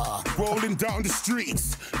slide her. Rolling down the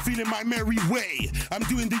streets, feeling my merry way. I'm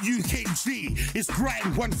doing the UKG. It's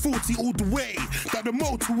grind 140 all the way. Down the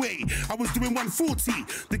motorway, I was doing 140.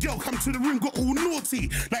 The girl come to the room, got all naughty.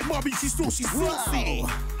 Like Marby, she saw she's saucy.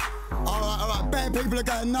 All right, bad people are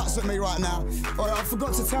going nuts at me right now. All right, I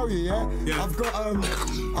forgot to tell you, yeah? I've got,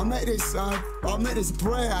 I met this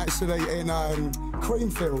Bray actually in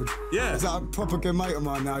Creamfield. Yeah. He's like a proper good mate of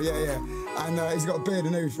mine now, yeah. And he's got a beard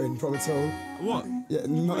and everything, proper tall. What? Yeah,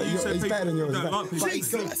 he's better than yours.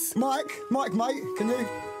 Jesus! Mike, mate, can you?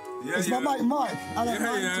 Yeah, it's my mate Mike.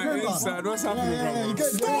 Inside, what's happening, bro?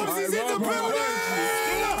 Stormzy's in the building!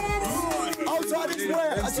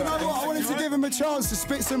 Do you know what? I wanted to give him a chance to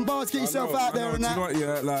spit some bars, get yourself out there and that. Do you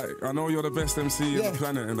know what, like, I know you're the best MC on the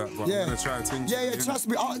planet and that, but I'm going to try and think. Yeah, trust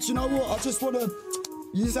me. Do you know what? I just want to...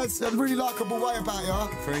 You said a really likeable way about you.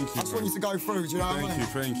 Thank you. I just want you to go through, do you know what I mean?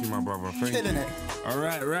 Thank you, my brother. Killing it. All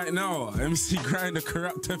right now, MC Grind, the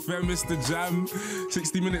Kurupt FM, Mr. Jam,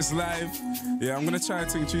 60 minutes live. Yeah, I'm going to try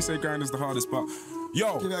and think Tuesday Grind is the hardest, but...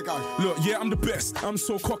 Yo, give it a go. Look, yeah, I'm the best. I'm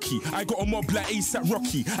so cocky. I got a mob like ASAP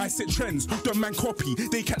Rocky. I set trends, don't man copy.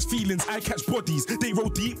 They catch feelings, I catch bodies. They roll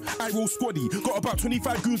deep, I roll squaddy. Got about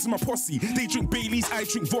 25 goons in my posse. They drink Baileys, I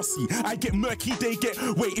drink Vossi. I get murky, they get...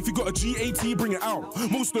 Wait, if you got a GAT, bring it out.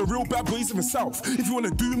 Most of the real bad boys in the south. If you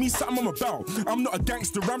wanna do me something, I'm about. I'm not a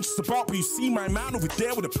gangster, I'm just about. But you see my man over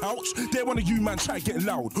there with a pouch. There one of you man try to get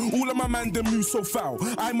loud. All of my man them move so foul.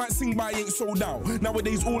 I might sing, but I ain't sold out.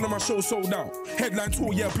 Nowadays all of my shows sold out. Headline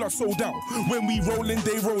tour, yeah, blood sold out. When we roll in,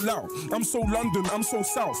 they roll out. I'm so London, I'm so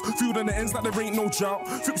south. Field on the ends like there ain't no drought.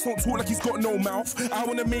 Flips don't talk like he's got no mouth. I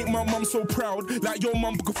wanna make my mum so proud. Like your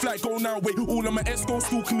mum book a flight, go now. Wait, all of my ex go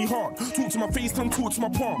stalking me hard. Talk to my FaceTime, talk to my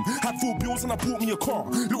palm. Had 4 bills and I bought me a car.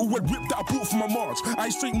 Little red whip that I bought for my march. I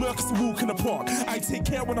straight Mercus to walk in the park. I take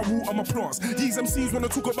care when I water my plants. These MCs wanna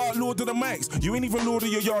talk about Lord of the Mics. You ain't even Lord of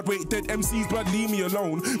your yard. Wait, dead MCs, blood, leave me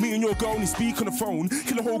alone. Me and your girl only speak on the phone.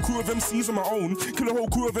 Kill a whole crew of MCs on my own. Kill a whole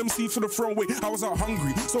crew of MCs for the throne. Wait, I was out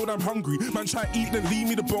hungry, so damn hungry. Man try to eat, then leave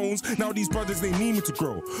me the bones. Now these brothers, they need me to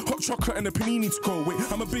grow. Hot chocolate and a panini to go. Wait,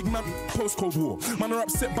 I'm a big man post-Cold War. Man are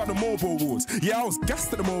upset by the Mobile Awards. Yeah, I was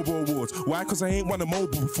gassed at the Mobile Awards. Why? Cause I ain't won a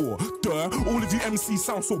mobile before. Duh, all of you MCs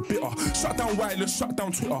sound so bitter. Shut down Wireless, shut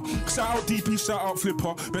down Twitter. Shout out DP, shout out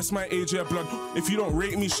Flipper. Best my age, yeah, blood. If you don't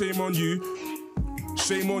rate me, shame on you.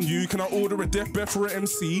 Shame on you. Can I order a deathbed for an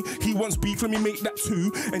MC? He wants beef, let me make that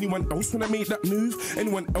too. Anyone else wanna make that move?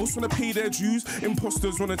 Anyone else wanna pay their dues?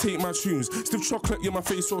 Imposters wanna take my tunes. Stiff chocolate, yeah, my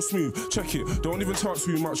face so smooth. Check it, don't even talk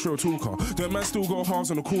too much for a talker. The man still got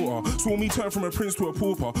halves and a quarter. Saw me turn from a prince to a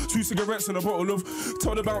pauper. 2 cigarettes and a bottle of...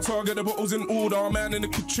 Tell the bouncer I'll get the bottles in order. Man in the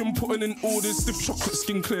kitchen putting in orders. Stiff chocolate,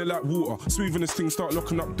 skin clear like water. Smoothing this thing, start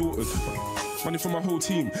locking up daughters. Money for my whole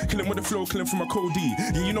team. Killing with the flow, killing for my code D.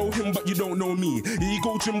 Yeah, you know him, but you don't know me. Yeah, you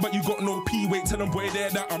go gym, but you got no P. Wait, tell them boy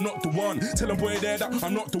there that I'm not the one. Tell them boy there that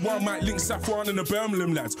I'm not the one. Might link Safwan and the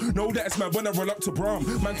Birmingham lads. Know that it's my when I roll up to Bram.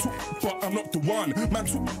 Man talk, but I'm not the one. Man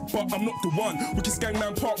talk, but I'm not the one. Wicked Gang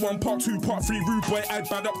Man part 1, part 2, part 3. Rude boy, I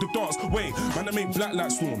bad up the dance. Wait, man, I make black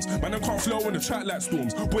like storms. Man, I can't flow on the track like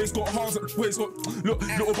storms. Boys got hearts, boys got... Look,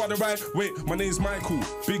 little by the right. Wait, my name's Michael,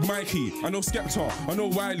 Big Mikey. I know Skepta, I know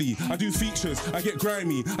Wiley. I do features, I get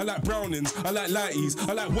grimy. I like brownings, I like lighties,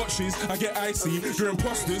 I like watches, I get icy. They're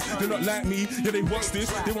imposters, they're not like me. Yeah, they watch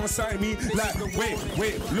this, they want to sign me. Like,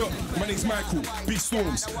 wait, look, my name's Michael, Big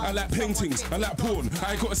Storms. I like paintings, I like porn.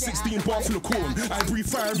 I got a 16 bar full of corn. I breathe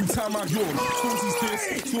fire every time I yawn. Stormzy's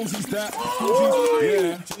this, Stormzy's that.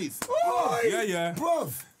 Stormzy's, yeah.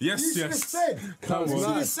 Bruv. Yes. You should have said. Come on. You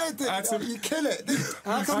should have said that. You kill it.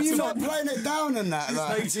 How come you not playing it down and that?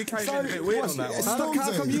 Like, you came in a bit weird on that one.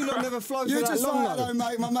 How come you lot never flow for You're that just long, like, hello,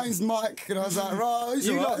 mate, my name's Mike. And I was like, right, who's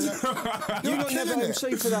You all lot right? you lot never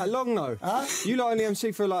MC for that long, though. Huh? You lot only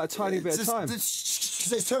MC for like a tiny bit of time.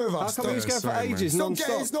 There's 2 of us. How come you was going for ages,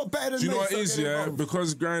 non-stop? It's not better than Do you me. know what it is, yeah?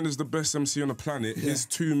 Because Grind is the best MC on the planet, his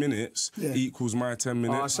 2 minutes equals my 10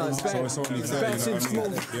 minutes. So it's better. it's only It's fair, better you know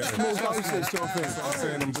in what I mean? small doses sort of thing. I'm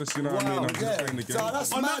saying, I'm just, you know what I mean? I'm just playing the game. So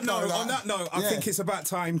that's On mad, that though, note, I think it's about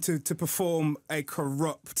time to perform a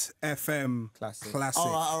Kurupt FM classic.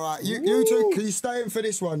 All right. You two, can you stay in for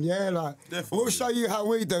this one? Yeah, like Definitely. we'll show you how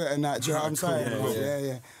we do it and that. Do you know what I'm saying?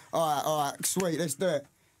 Yeah. All right. Sweet. Let's do it.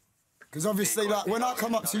 Because obviously, like, when I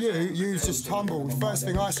come up to you, you just humble. The first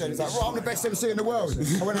thing I said is like, right, I'm the best MC in the world. I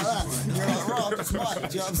went like that. And you're like, right, I'm just Mike.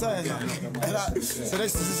 Do you know what I'm saying? And like, so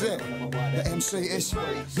this is it. The MC is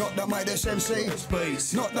not the mic, this MC.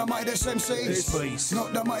 Space. Not the mic, this MC. Space.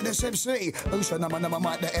 Not the mic, this MC. Also, no,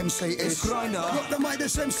 mic, the MC is Grinder. Not the mic,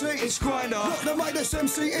 this MC. It's Grinder. Not the mic, this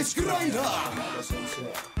MC. It's Grinder.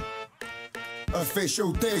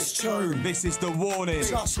 Official diss tune. This is the warning.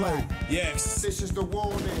 Trust me. Yes. This is the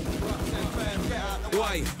warning.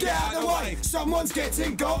 Get out the way. Someone's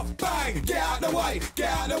getting got. Bang. Get out the way. Get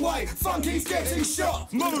out the way. Funky's getting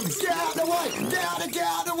shot. Move. Get out the way. Get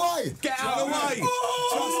out the way. Get out the way.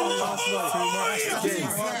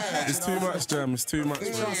 It's too much, Jam. It's too much.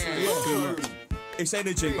 It's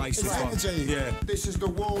energy based. It's energy. Yeah. This is the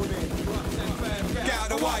warning. Get out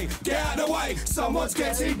the way. Get out the way. Someone's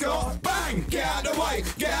getting got. Bang. Get out the way.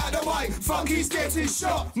 Get out the way. Funky's getting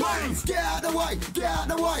shot. Move. Get out the way. Get out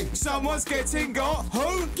the way. Someone's getting got.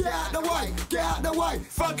 Who? Get out the way. Get out the way.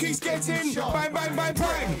 Funky's getting shot. Bang, bang, bang,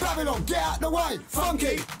 bang. Babylon. Get out the way.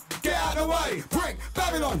 Funky. Get out the way. Prick.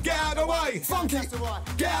 Babylon. Get out the way. Funky.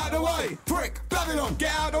 Get out the way. Prick. Babylon.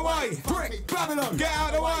 Get out the way. Prick. Babylon. Get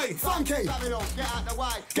out the way. Funky. Babylon, get out the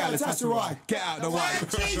way. Galatasaray. Get out the way.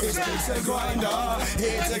 It's Beats and Grinder,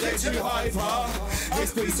 here to get you hyper.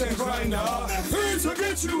 It's Beats and Grinder, here to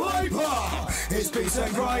get you hyper. It's Beats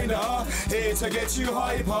and Grinder, here to get you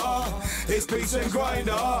hyper. It's Beats and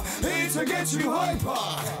Grinder, here to get you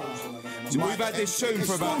hyper. We've had this tune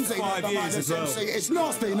for about 5 years as well. It's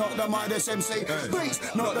nasty, not the Midas MC. Beats,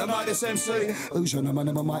 not the Midas MC. Who's on the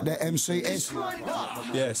mic, the MC is?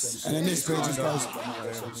 Yes. And then this bit just goes,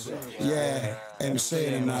 yeah, MC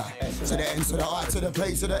and that. To the N to the I to the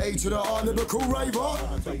P to the E to the R, lyrical raver.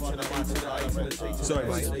 Sorry,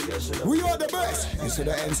 mate. We are the best. It's to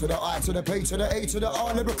the N to the I to the P to the E to the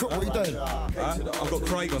R, lyrical. What are you doing? I've got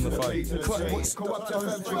Craig on the phone. What's Kurupt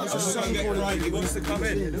FM Craig, he wants to come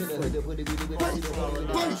in.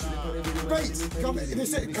 Beats,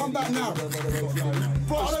 come back now.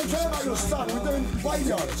 But I don't care about your son. We're doing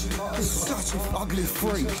radio. He's such an ugly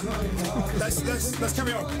freak. Let's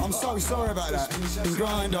carry on. I'm so sorry about that.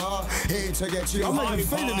 Grinder, here to get you. I'm not even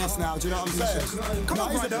feeling this now. Do you know what I'm saying? Come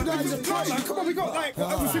on, Grinder. Come on, we got like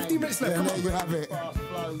over 15 minutes left. Come on, you have it. The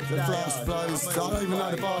flows. I don't even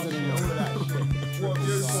know the bars anymore.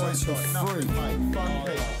 Such a freak.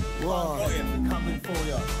 Wow. Coming for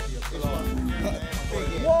you.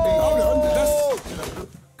 Hold on, that's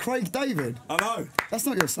Craig David. I know. That's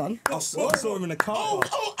not your son. I saw him in the car.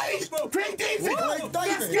 Hey, Craig David. Craig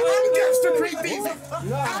David. I'm Gangster Craig David. I'm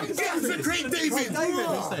Gangster Craig David.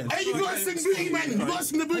 Hey, you got to sing Booty Man. You got to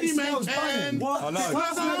sing the Booty Man. What? I know.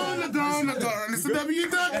 It's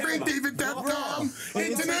www.craigdavid.com.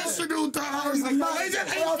 International dollars. I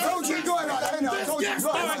told you to go like that. I told you to go.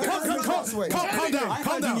 Calm down.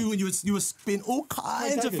 Calm down. You were spinning all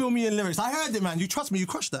kinds of filmy and lyrics. I heard it, man. You trust me. You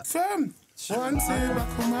crushed that. Fam. One, two,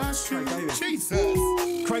 back on my street. Jesus.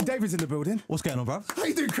 Craig David's in the building. What's going on, bro? How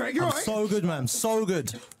you doing, Craig? You alright? So good, man. So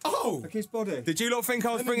good. Oh! Look his body. Did you lot think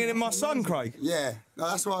I was bringing in my son, Craig? Yeah. No,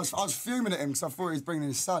 that's why I was fuming at him because I thought he was bringing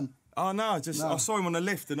his son. Oh, no, I saw him on the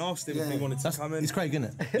lift and asked him if he wanted to come in. It's Craig, isn't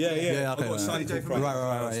it? Yeah. Okay, I've got a son called Craig.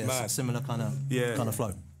 Right. It's Mad. Similar kind of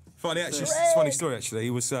flow. Funny, actually, it's a funny story, actually. He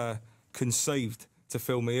was conceived to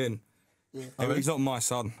fill me in. Yeah. Anyway, he's not my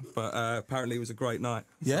son, but apparently it was a great night.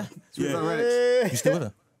 Yeah? Yeah. You still with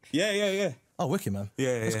her? Yeah. Oh, wicked, man.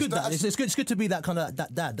 Yeah. It's good. It's good to be that kind of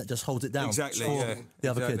that dad that just holds it down. Exactly. For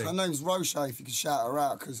the other kid. Her name's Roche. If you could shout her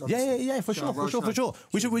out, because yeah, for sure. Why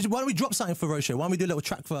don't we drop something for Roche? Why don't we do a little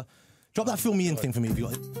track for? Drop that fill me in thing for me if you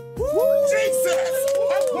got it. Jesus!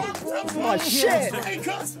 Oh shit!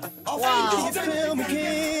 Wow. Fill me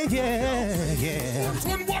in, yeah.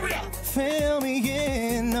 One warrior. Fill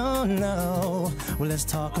me in, no. Well, let's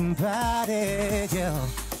talk about it, yeah.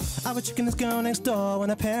 I was checking this girl next door when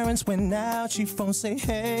her parents went out. She phone say,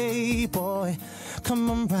 hey, boy, come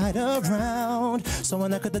on right around. So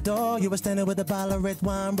when I knocked at the door, you were standing with a bottle of red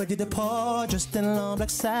wine ready to pour, dressed in long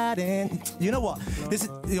black satin. You know what? This is,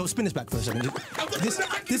 spin this back for a second. This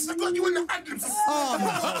I got you in the Adams. Oh,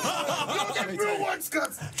 no. Real words,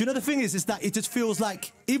 cuz. Do you know the thing is that it just feels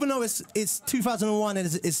like, even though it's 2001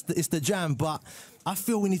 and it's the jam, but I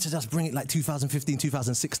feel we need to just bring it like 2015,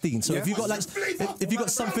 2016. So if you got like, if you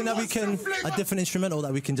got something that we can, a different instrumental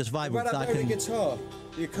that we can just vibe with, that I can. Guitar.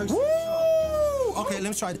 The acoustic. Okay,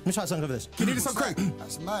 let me try something over this. You need a song, Craig?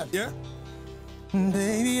 That's mad. Yeah.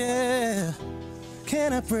 Baby, yeah.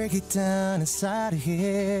 Can I break it down inside of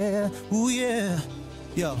here? Ooh, yeah.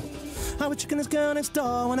 Yo. I was checking this girl next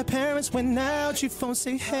door. When her parents went out, your phone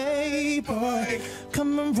say, hey boy,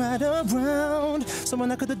 come right around. Someone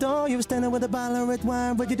knocked at the door, you were standing with a bottle of red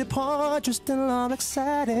wine, ready to depart, just still all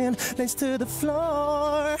exciting, legs to the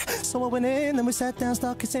floor. So I went in and we sat down,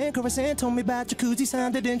 started kissing, caressing, told me about jacuzzi,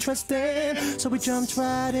 sounded interesting. So we jumped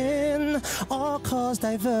right in, all calls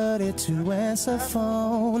diverted to answer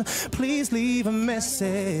phone. Please leave a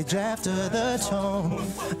message after the tone.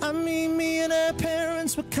 I mean, me and her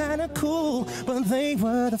parents were kinda cool, but they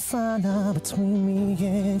were the fine line between me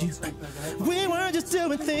and you. We were just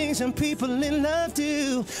doing things and people in love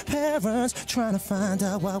do. Parents trying to find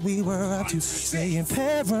out what we were up to. Saying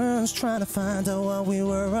parents trying to find out what we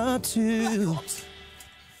were up to.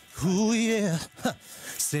 Ooh yeah.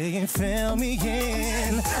 Saying fill me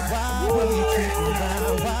in. Why were you creeping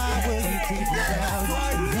around? Why were you creeping around?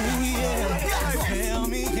 Ooh yeah. Fill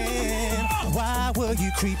me in. Why were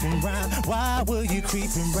you creeping round? Why were you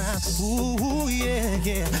creeping round? Ooh, yeah,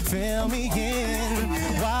 yeah. Fill me in.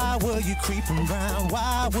 Why were you creeping round?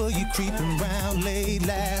 Why were you creeping round late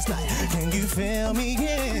last night? Can you fill me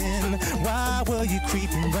in? Why were you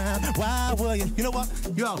creeping round? Why were you? You know what?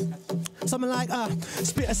 Yo, something like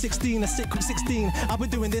spit a 16, a sick quick 16. I've been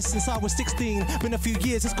doing this since I was 16. Been a few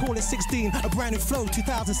years, let's call it 16. A brand new flow,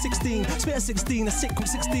 2016. Spit a 16, a sick quick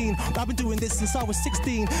 16. I've been doing this since I was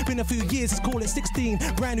 16. Been a few years, let's call it 16.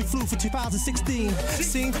 Brand new flu for 2016.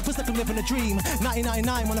 Sing, first step from living a dream.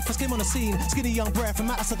 1999 when I first came on the scene. Skinny young brat from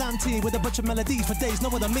Amsterdam team with a bunch of melodies for days, know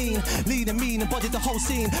what I mean. Leading mean, embodied the whole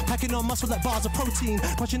scene. Packing on muscle like bars of protein.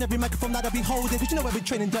 Crushing every microphone that I be holding. Cause you know I've been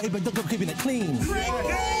training dirty, but don't keeping it clean.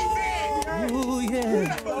 Ooh,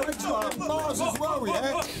 yeah. Bars as well,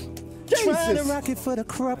 yeah. Trying to rock it for the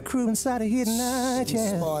Kurupt crew inside of here tonight,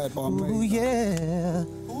 yeah. Inspired by me. Ooh, yeah.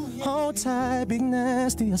 Hold tight, big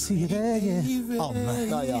nasty, I see you there, yeah. Oh, man.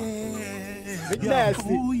 Big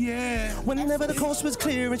nasty. Ooh, yeah. Whenever the coast was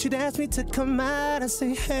clear and she'd ask me to come out and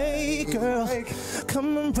say, hey, girl,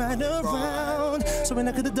 come on right around. So when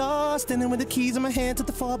I knocked at the door, standing with the keys in my hand, took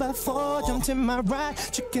the 4x4, jumped in my ride,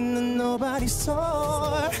 chicken and nobody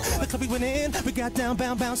saw. The club we went in, we got down,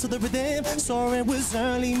 bounce to the rhythm. Saw it was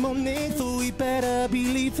early morning, thought we better be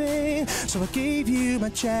leaving. So I gave you my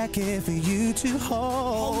jacket for you to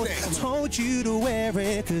hold. Told you to wear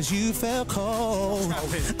it cause you felt cold.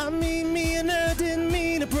 I mean, me and her didn't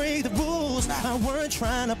mean to break the rules. I weren't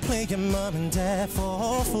trying to play your mom and dad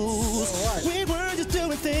for fools. We were just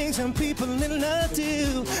doing things and people in love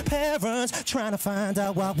do. Parents trying to find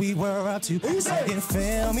out what we were up to. Saying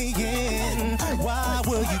fill me in. Why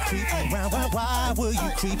were you creeping around? Why were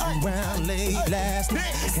you creeping around late last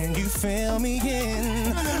night? Can you fill me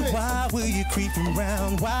in? Why were you creeping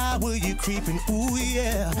around? Why were you creeping? Ooh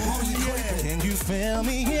yeah. Can you fill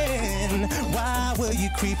me in? Why were you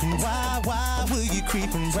creeping? Why were you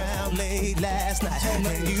creeping round late last night?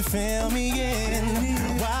 Can you fill me in?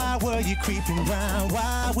 Why were you creeping round?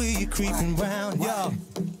 Why were you creeping round? Yo,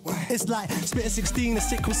 it's like spit a 16, a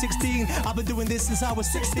sick with 16. I've been doing this since I was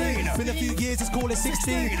 16. Been a few years, let's call it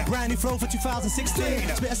 16. Brand new flow for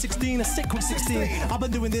 2016. Spit a 16, a sick with 16. I've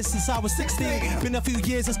been doing this since I was 16. Been a few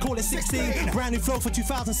years, let's call it 16. Brand new flow for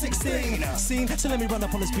 2016. Scene, so let me run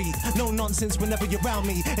up on this beat. No nonsense whenever you're around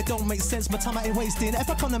me. It don't make sense, my time I ain't wasting. If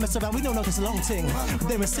I come to mess around, we don't know this is a long thing.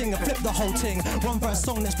 Then we sing and flip the whole thing. One verse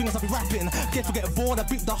song, next fingers I'll be rapping. Get to get bored, I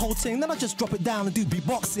beat the whole thing. Then I just drop it down and do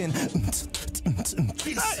beatboxing.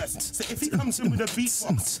 So if he comes in with a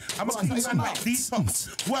beatbox, I'm a clean man like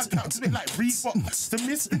beatbox. Work out to it like Reebok. To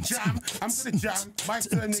miss the jam, I'm gonna jam. My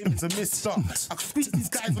surname is a mister. I squeeze these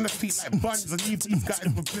guys on the feet like buns and leave these guys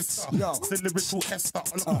with blister. It's the lyrical Esther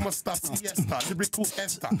on all my stuff, siesta. Lyrical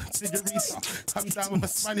Esther, Sigurita. Come down with a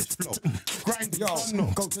Spanish flow. Grind, yo,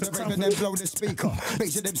 go to the rave and then blow the speaker.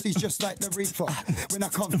 Blazing MCs just like the reefer. When I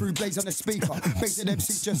come through, blaze on the speaker. Blazing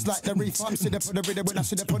MCs just like the reefer. I'm sitting up on the rhythm when I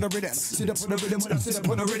sit up on the rhythm. Sit up on the rhythm when I sit up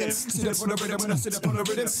on the rhythm. Sit up on the rhythm when I sit up on the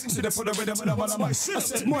rhythm. Sit up on the rhythm when I'm on the mic. I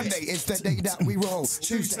said Monday is the day that we roll.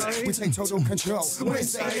 Tuesday, we take total control.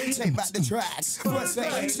 Wednesday, take back the tracks.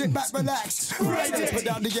 Thursday, sit back, relax. Friday, put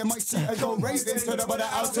down the mic set and go raving. Turn up on the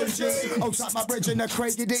out to G. Oh, type my bridge in the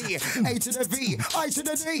crazy D. A to the V, I to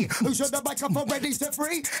the D. Who's on the microphone ready to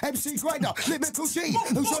free? MC Grinder, Lyrical G.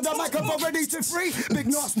 Who's on the microphone ready to free? Big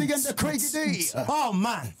Nasty and the crazy D. Oh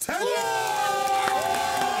man.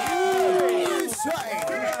 That's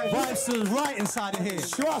right. Vibes is right inside of here.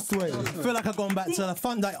 Trust me. Feel like I've gone back to the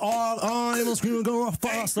fun day. I'm screaming, go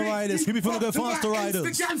faster riders. Screaming for the go faster riders.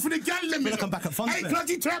 Instagram for the gal, let me. Feel like I'm back at fun. Hey,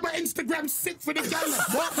 bloody try my Instagram sick for the gal.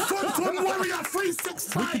 What? Tum Warrior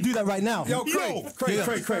 365. We can do that right now. Yo,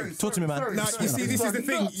 Craig. Talk to me, man. Now, you see, this is the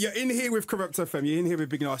thing. You're in here with Kurupt FM, you're in here with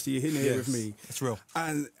Big Nasty, you're in here with me. It's real.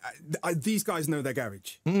 And these guys know their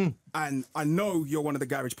garage. And I know you're one of the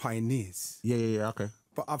garage pioneers. Yeah, okay.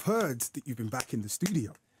 But I've heard that you've been back in the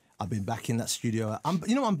studio. I've been back in that studio. I'm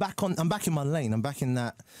back in my lane. I'm back in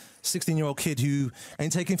that 16-year-old kid who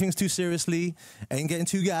ain't taking things too seriously, ain't getting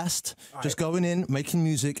too gassed, just going in, making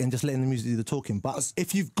music and just letting the music do the talking. But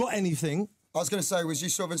if you've got anything... I was going to say, was you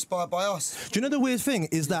sort of inspired by us? Do you know the weird thing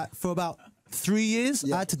is that for about 3 years,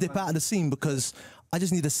 I had to dip out of the scene because I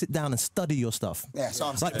just need to sit down and study your stuff. Yeah, so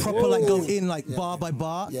I'm like proper, like go in like bar by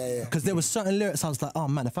bar. Yeah. Because there were certain lyrics I was like, oh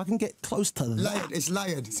man, if I can get close to that. Layered, it's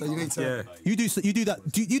layered, so you need to. Yeah. You do that.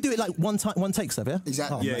 You do it like one take, Steph, yeah?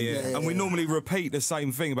 Exactly. Oh, Yeah. And we normally repeat the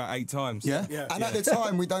same thing about 8 times. Yeah. And at the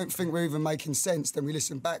time, we don't think we're even making sense. Then we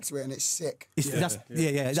listen back to it, and it's sick. You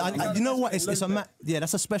know what? It's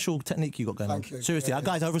that's a special technique you got going on. You. Seriously,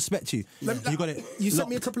 guys, I respect you. You got it. You sent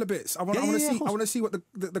me a couple of bits. I want to see what the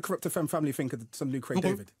Kurupt FM family think of some new Craig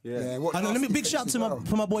David. And let me big shout to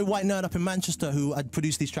my boy White Nerd up in Manchester who I'd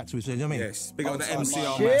produced these tracks with. You know what I mean? Yes, big up the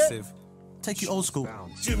MCR massive. Take you old school.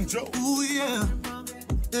 Jim Joe. Ooh yeah.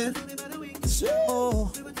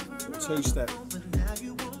 Oh. 2-step.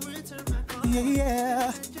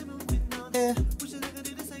 Yeah.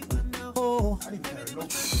 Oh.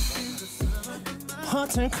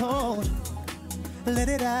 Hot and cold. Let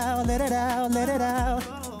it out, let it out, let it out.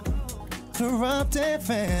 Kurupt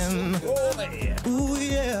FM. Ooh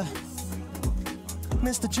yeah.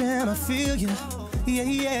 Mr. Jam, I feel you.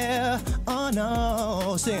 Yeah. Oh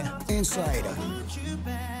no. Sing it. Insider.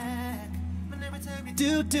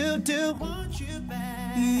 Do.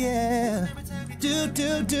 Yeah.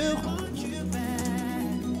 Do.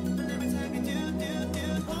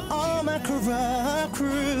 All my Kurupt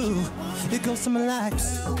crew. It goes to my life.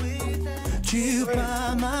 You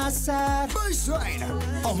by my side.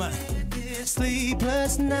 Oh man.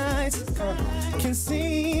 Sleepless nights can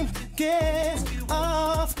seem get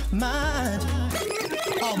off mind.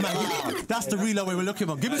 Oh man, that's the reload we were looking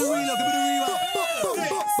for. Give me the reload,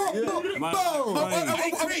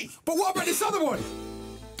 But what about this other one?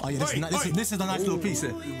 Oh yeah, this is a nice little piece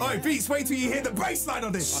here. Oi, Beats, wait till you hear the bass line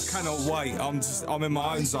on this. I cannot wait. I'm in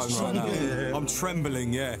my own zone right now. I'm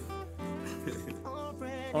trembling, yeah.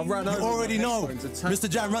 You already know. Mr.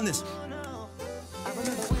 Jam, run this.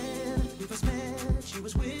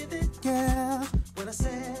 Yeah. When I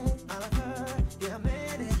said all I heard, yeah, I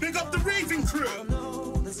meant it. Big up the raving crew. I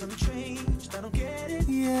know there's some change, I don't get it.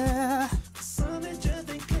 Yeah. Something just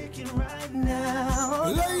ain't clicking right now.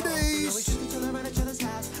 Ladies.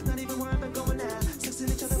 Not even worried about going out. Sexing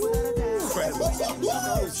each other without a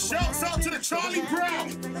doubt. Shouts out to the Charlie Brown.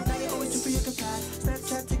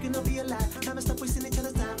 Start taking over your life. Never stop wasting each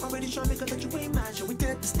other's time. Already trying to that you ain't mine. Shall we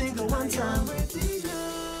get this thing go one time?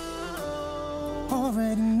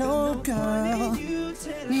 Already know, girl.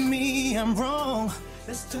 Me, I'm wrong.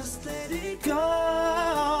 Let's just let it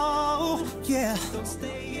go. Yeah. Don't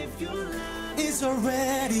stay if you like. It's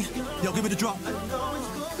already. Yo, give me the drop. I know it's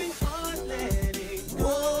gonna be hard letting go.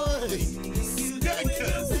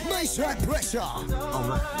 Bass track pressure. Oh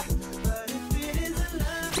man.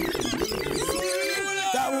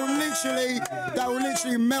 That will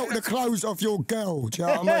literally melt the clothes off your girl. Do you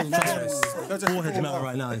know what I mean? That's forehead's melting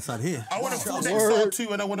right now inside here. I want to full XL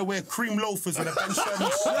too, and I want to wear cream loafers and a bench shirt. And I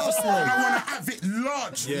want to have it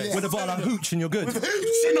large. Yeah. With a bar like hooch and you're good. With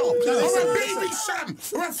hooch, you know. Or a baby sham.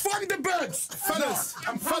 Or a Thunderbirds.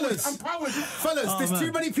 Fellas, there's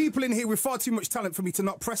too many people in here with far too much talent for me to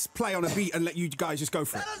not press play on a beat and let you guys just go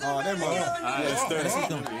for it. I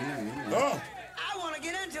want to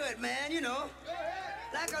get into it, man, you know.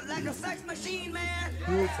 Like a sex machine, man.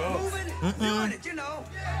 Moving, doing it, you know.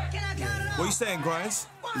 Can I count it off? What you saying, Grinds?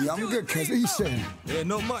 Yeah, I'm good, cuz. What you saying? Yeah,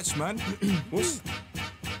 not much, man. What's...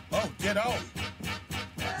 Oh, get out.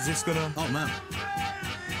 Is this gonna... Oh, man.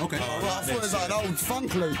 Okay. I thought it was like an old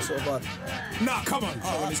funk loop sort of like. Nah, come on.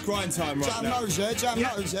 Oh, it's grind time right Jam now. knows, yeah? Jam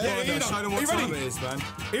knows, yeah? Yeah, show them what time it is, man.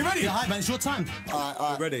 Are you ready? Yeah, hi, man. It's your time. All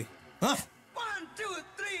right. Ready? Huh? 1, 2,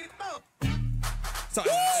 3, 4.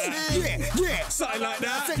 Something like that. Yeah. Something like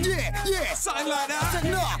that. I said, yeah. Something like that. I said,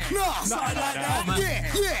 nah. Something like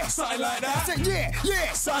that. Yeah. Something like that. I said,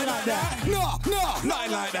 yeah. Something like that. No.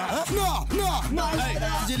 Nothing like that. No. Hey.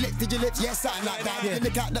 Did you lick Did your lips? Yes, something like that. Did you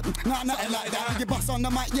look at the, nah, nothing like that. Did you bust on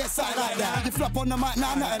the mic? Yes, something like that. Did you flop on the mic?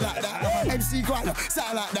 Nah, nothing like that. MC Grinder,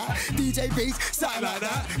 something like that. DJ Beats, something like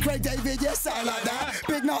that. Craig David, yes, something like that.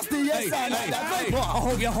 Big Nasty, yes, something like that. I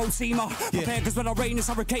hope your whole team up. Prepare, cause when I rain, it's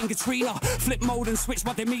Hurricane Katrina. Flip mode and switch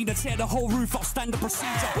my demeanor. Tear the whole roof off, standard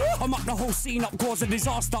procedure. I'm up the whole scene up, cause a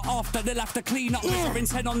disaster after. They'll have to clean up.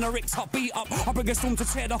 Measuring's head on the ricks up, beat up. I bring a storm to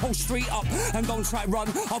tear the whole street up. And don't try run,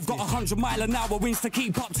 I've got 100 mile an hour winds to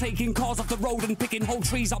keep up. Taking cars off the road and picking whole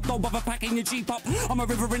trees up. Don't bother packing your Jeep up. I'm a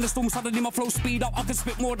river in the storm, suddenly my flow speed up. I can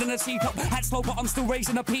spit more than a teacup. Hat slow, but I'm still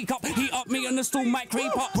raising a peak up. Heat up me and the storm might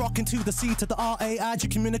creep up. Rocking to the C to the R-A-I-G,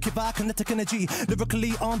 communicate via kinetic energy.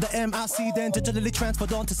 Lyrically on the MIC, then digitally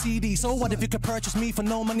transferred onto CD. So what if you could purchase me for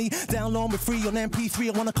no money? Download me free on MP3.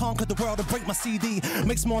 I wanna conquer the world and break my CD.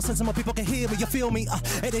 Makes more sense and more people can hear me, you feel me?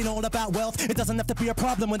 It ain't all about wealth, it doesn't have to be a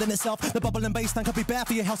problem within itself. The bubble and bass line could be bad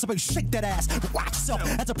for your health, so baby, shake that ass. Watch yourself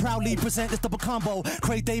as I proudly present this double combo.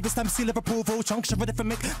 Craig Davis, time seal of approval. Chunks ready for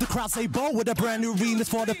make the crowd say bow with a brand new remix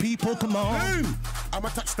for the people. Come on. Boom! I'm a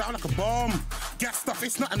touchdown like a bomb. Gas stuff,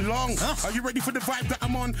 it's nothing long. Are you ready for the vibe that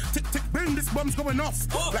I'm on? Tick, tick, boom, this bomb's going off.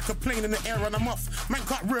 Like a plane in the air and I'm off. Man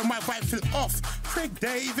can't ruin my vibe, feel off. Craig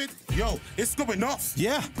David, yo, it's going off.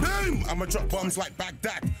 Yeah. Boom! I'ma drop bombs like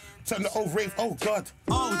Baghdad. Turn the whole rave, oh God.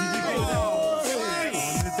 Oh, did you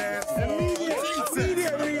get that?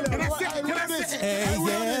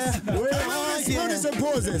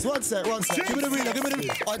 Pauses. One sec. Give me the reader.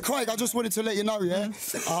 Craig, I just wanted to let you know, yeah?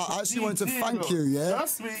 I actually wanted to thank you, yeah,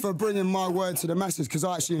 for bringing my word to the masses, because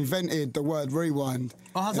I actually invented the word rewind.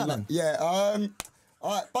 Oh, how's that then? Yeah,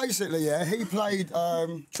 basically, yeah, he played...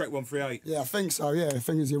 Track 138. Yeah, I think so, yeah. I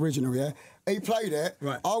think it's the original, yeah. He played it.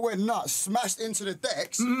 Right. I went nuts, smashed into the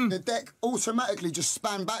decks. The deck automatically just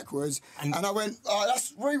span backwards. And I went, oh,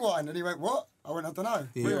 that's rewind. And he went, what? I went, I don't know.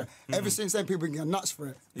 Yeah. Ever since then, people have been going nuts for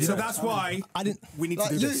it. Yeah. So that's why we need to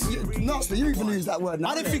do this. Nuts, you even use that word now.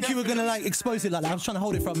 I didn't think you were going to like expose it like that. I was trying to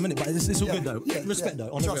hold it for a minute, but it's all good though. Yeah, Respect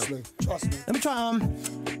though. On Trust the me. Let me try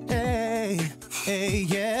hey,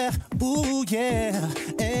 yeah, ooh, yeah,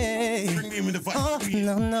 hey. Bring me in with the vibe.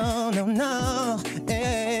 Oh, no,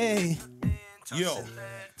 hey. Yo.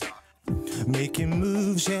 Making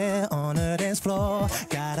moves, yeah, on a dance floor.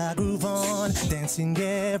 Got a groove on, dancing,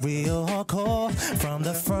 yeah, real hardcore. From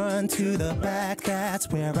the front to the back, that's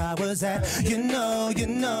where I was at. You know,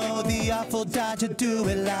 the awful dodge, you do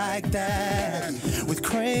it like that. With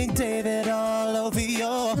Craig David all over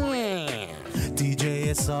your DJ,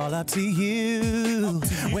 it's all up to you.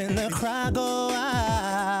 When the crowd go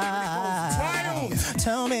out,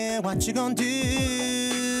 tell me what you gonna do.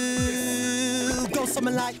 Go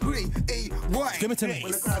something like rewind. Give it to me.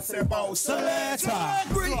 When the crowd say bow, selector.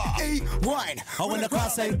 Rewind. Oh, when the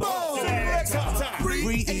crowd say bow, selector.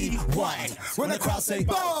 Rewind. When the crowd say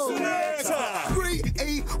bow, selector.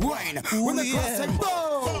 Rewind. When the crowd say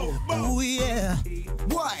bow, ooh yeah.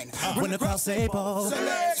 Wine. When the crowd say bow,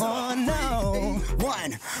 oh no.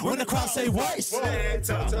 Wine. When the crowd say what?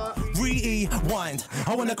 Selector. Rewind.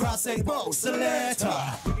 Oh, when the crowd say bow, selector.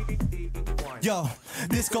 Yo,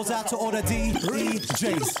 this goes out to all the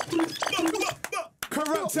DJs.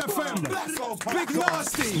 Kurupt FM, Big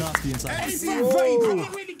Nasty, MC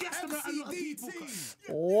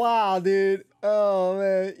Wow, dude. Oh,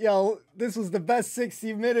 man. Yo, this was the best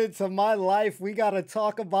 60 minutes of my life. We got to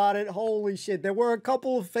talk about it. Holy shit. There were a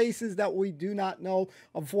couple of faces that we do not know,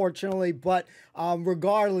 unfortunately. But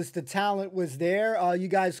regardless, the talent was there. You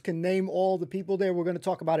guys can name all the people there. We're going to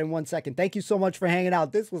talk about it in 1 second. Thank you so much for hanging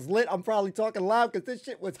out. This was lit. I'm probably talking loud because this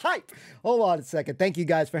shit was hype. Hold on a second. Thank you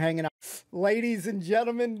guys for hanging out. Ladies and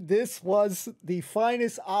gentlemen, this was the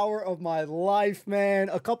finest hour of my life, man.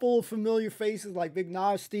 A couple of familiar faces like Big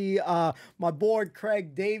Nasty, my boy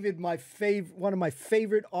Craig David, one of my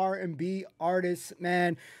favorite R&B artists,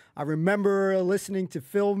 man. I remember listening to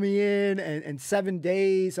Fill Me In and 7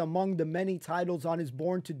 Days, among the many titles on his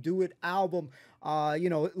Born to Do It album.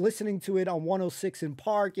 Listening to it on 106 in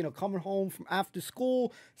Park, coming home from after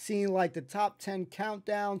school, seeing like the top 10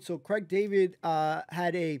 countdown. So Craig David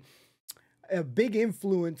had a big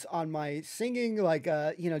influence on my singing. I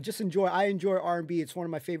enjoy R&B. It's one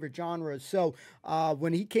of my favorite genres. So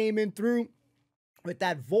when he came in through with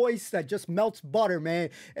that voice that just melts butter,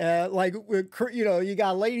 man. You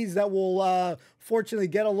got ladies that will fortunately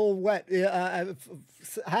get a little wet. I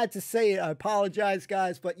had to say it. I apologize,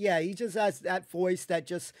 guys. But yeah, he just has that voice that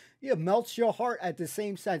just melts your heart at the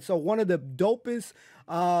same sense. So one of the dopest,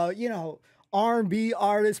 R&B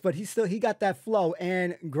artists, but he got that flow.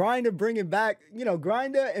 And Grindr bringing back,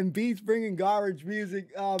 Grindr and Beats bringing garage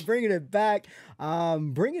music, bringing it back,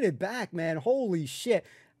 man. Holy shit.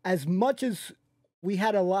 As much as we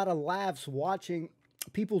had a lot of laughs watching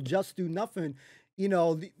People Just Do Nothing. You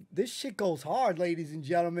know, this shit goes hard, ladies and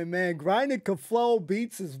gentlemen, man. Grindr could flow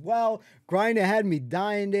beats as well. Grindr had me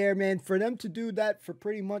dying there, man. For them to do that for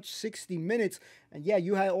pretty much 60 minutes. And yeah,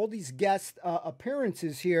 you had all these guest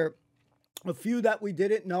appearances here. A few that we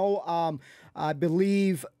didn't know. I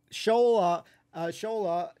believe Shola,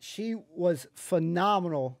 she was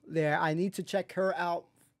phenomenal there. I need to check her out.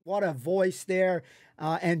 What a voice there.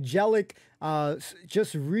 Angelic,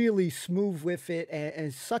 just really smooth with it,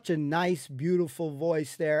 and such a nice, beautiful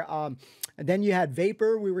voice there. And then you had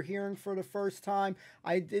Vapor, we were hearing for the first time.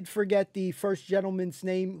 I did forget the first gentleman's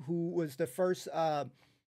name, who was the first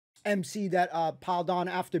MC that piled on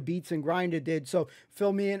after Beats and Grindr did. So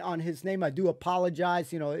fill me in on his name. I do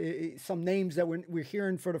apologize. You know, some names that we're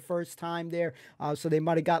hearing for the first time there. So they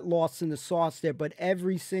might have got lost in the sauce there. But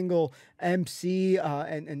every single MC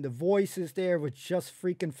and the voices there was just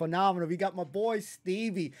freaking phenomenal. We got my boy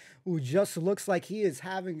Stevie, who just looks like he is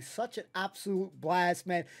having such an absolute blast,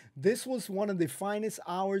 man. This was one of the finest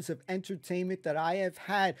hours of entertainment that I have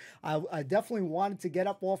had. I definitely wanted to get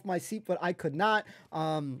up off my seat, but I could not.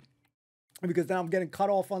 Because then I'm getting cut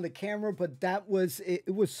off on the camera, but that was,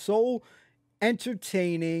 it was so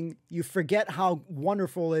entertaining. You forget how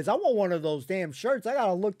wonderful it is. I want one of those damn shirts. I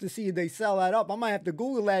gotta look to see if they sell that up. I might have to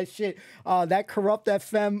Google that shit. That Kurupt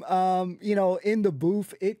FM, you know, in the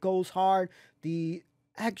booth, it goes hard.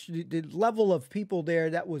 Actually, the level of people there,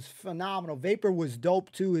 that was phenomenal. Vapor was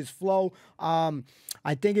dope too, his flow.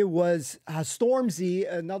 I think it was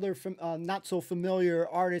Stormzy, another not so familiar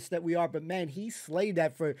artist that we are, but man, he slayed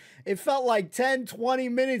that for, it felt like 10, 20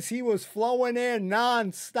 minutes. He was flowing in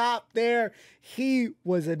non-stop there. He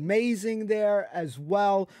was amazing there as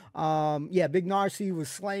well. Yeah, Big Narsty was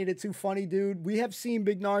slaying it too. Funny dude. We have seen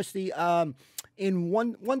Big Narsty in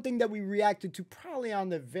one thing that we reacted to probably on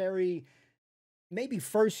the very maybe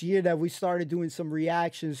first year that we started doing some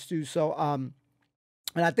reactions to. So,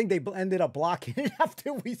 and I think they ended up blocking it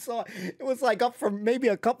after we saw it. It was like up for maybe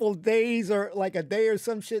a couple of days or like a day or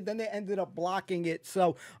some shit. Then they ended up blocking it.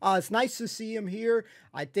 So it's nice to see him here.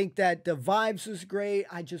 I think that the vibes was great.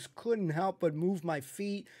 I just couldn't help but move my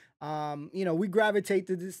feet. You know, we gravitate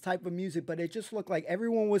to this type of music, but it just looked like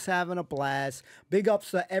everyone was having a blast. Big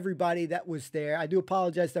ups to everybody that was there. I do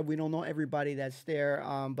apologize that we don't know everybody that's there,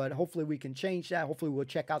 but hopefully we can change that. Hopefully we'll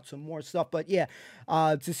check out some more stuff. But yeah,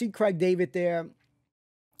 to see Craig David there,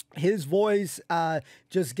 his voice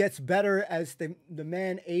just gets better as the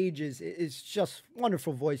man ages. It's just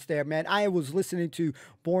wonderful voice there, man. I was listening to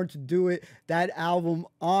Born to Do It, that album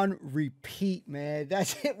on repeat, man. That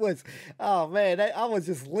shit was, oh man, I was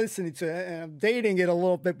just listening to it, and I'm dating it a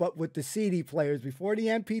little bit, but with the CD players. Before the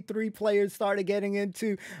MP3 players started getting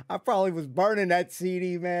into, I probably was burning that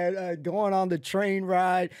CD, man, going on the train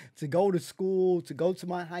ride to go to school, to go to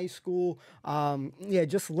my high school. Yeah,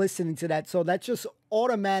 just listening to that. So that's just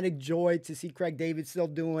automatic joy to see Craig David still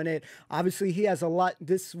doing it. Obviously, he has a lot.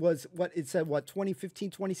 This was what it said, what,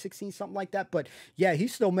 2015, 2016, something like that. But yeah,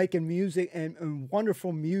 he's still making music and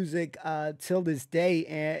wonderful music till this day.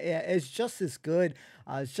 And it's just as good.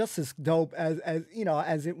 It's just as dope as you know,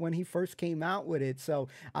 as it when he first came out with it. So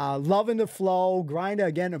loving the flow. Grindr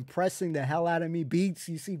again impressing the hell out of me. Beats,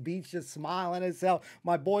 you see Beats just smiling as hell.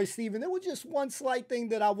 My boy Steven, there was just one slight thing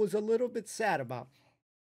that I was a little bit sad about.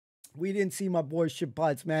 We didn't see my boy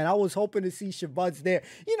Shabazz, man. I was hoping to see Shabazz there.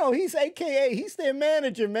 You know, he's AKA, he's their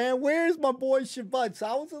manager, man. Where's my boy Shabazz? So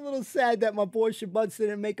I was a little sad that my boy Shabazz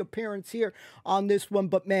didn't make appearance here on this one.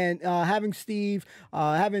 But man, having Steve,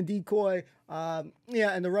 having Decoy,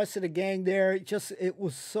 yeah, and the rest of the gang there, it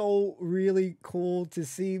was so really cool to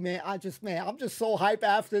see, man. I'm just so hyped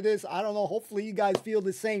after this. I don't know. Hopefully you guys feel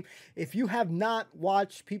the same. If you have not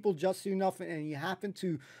watched People Just Do Nothing and you happen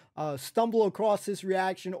to stumble across this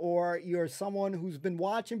reaction, or you're someone who's been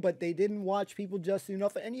watching but they didn't watch People Just Do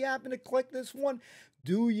Nothing and you happen to click this one,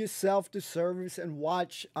 do yourself the service and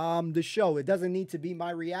watch the show. It doesn't need to be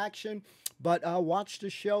my reaction, but watch the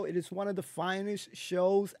show. It is one of the finest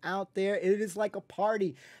shows out there. It is like a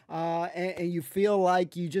party, and you feel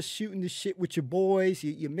like you just shooting the shit with your boys.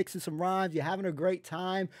 You're mixing some rhymes. You're having a great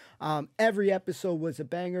time. Every episode was a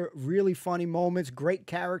banger. Really funny moments. Great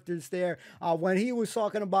characters there. When he was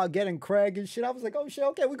talking about getting Craig and shit, I was like, oh shit,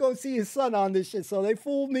 okay, we're going to see his son on this shit. So they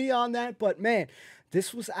fooled me on that. But man,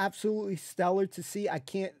 this was absolutely stellar to see. I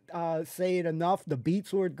can't say it enough. The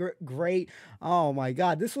beats were great. Oh my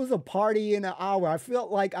God. This was a party in an hour. I felt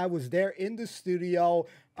like I was there in the studio,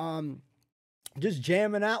 just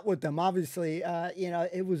jamming out with them. Obviously, you know,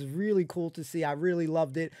 it was really cool to see. I really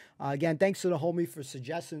loved it. Again, thanks to the homie for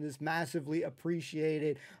suggesting this. Massively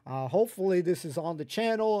appreciated. Hopefully this is on the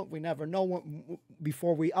channel. We never know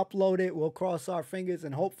before we upload it. We'll cross our fingers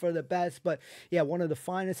and hope for the best. But yeah, one of the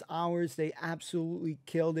finest hours. They absolutely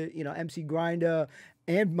killed it. You know, MC Grinder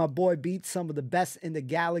and my boy Beats, some of the best in the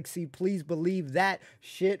galaxy. Please believe that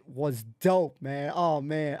shit was dope, man. Oh,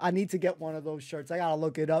 man. I need to get one of those shirts. I got to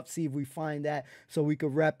look it up, see if we find that so we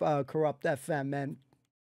could rep Kurupt FM, man.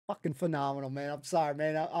 Fucking phenomenal, man. I'm sorry,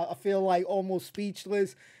 man. I feel like almost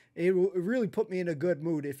speechless. It really put me in a good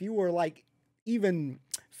mood. If you were like even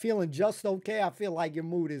feeling just okay, I feel like your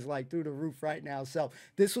mood is like through the roof right now. So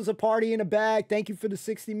this was a party in a bag. Thank you for the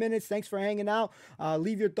 60 minutes. Thanks for hanging out.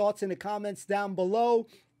 Leave your thoughts in the comments down below.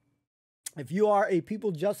 If you are a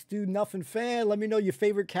People Just Do Nothing fan, let me know your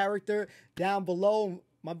favorite character down below.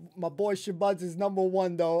 My boy Shabuds is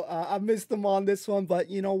 #1 though. I missed him on this one, but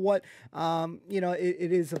you know what? You know,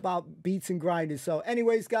 it is about beats and grinding. So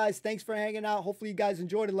anyways, guys, thanks for hanging out. Hopefully you guys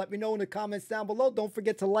enjoyed it. Let me know in the comments down below. Don't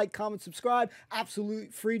forget to like, comment, subscribe.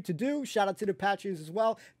 Absolutely free to do. Shout out to the Patreons as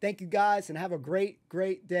well. Thank you guys and have a great,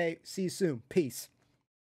 great day. See you soon. Peace.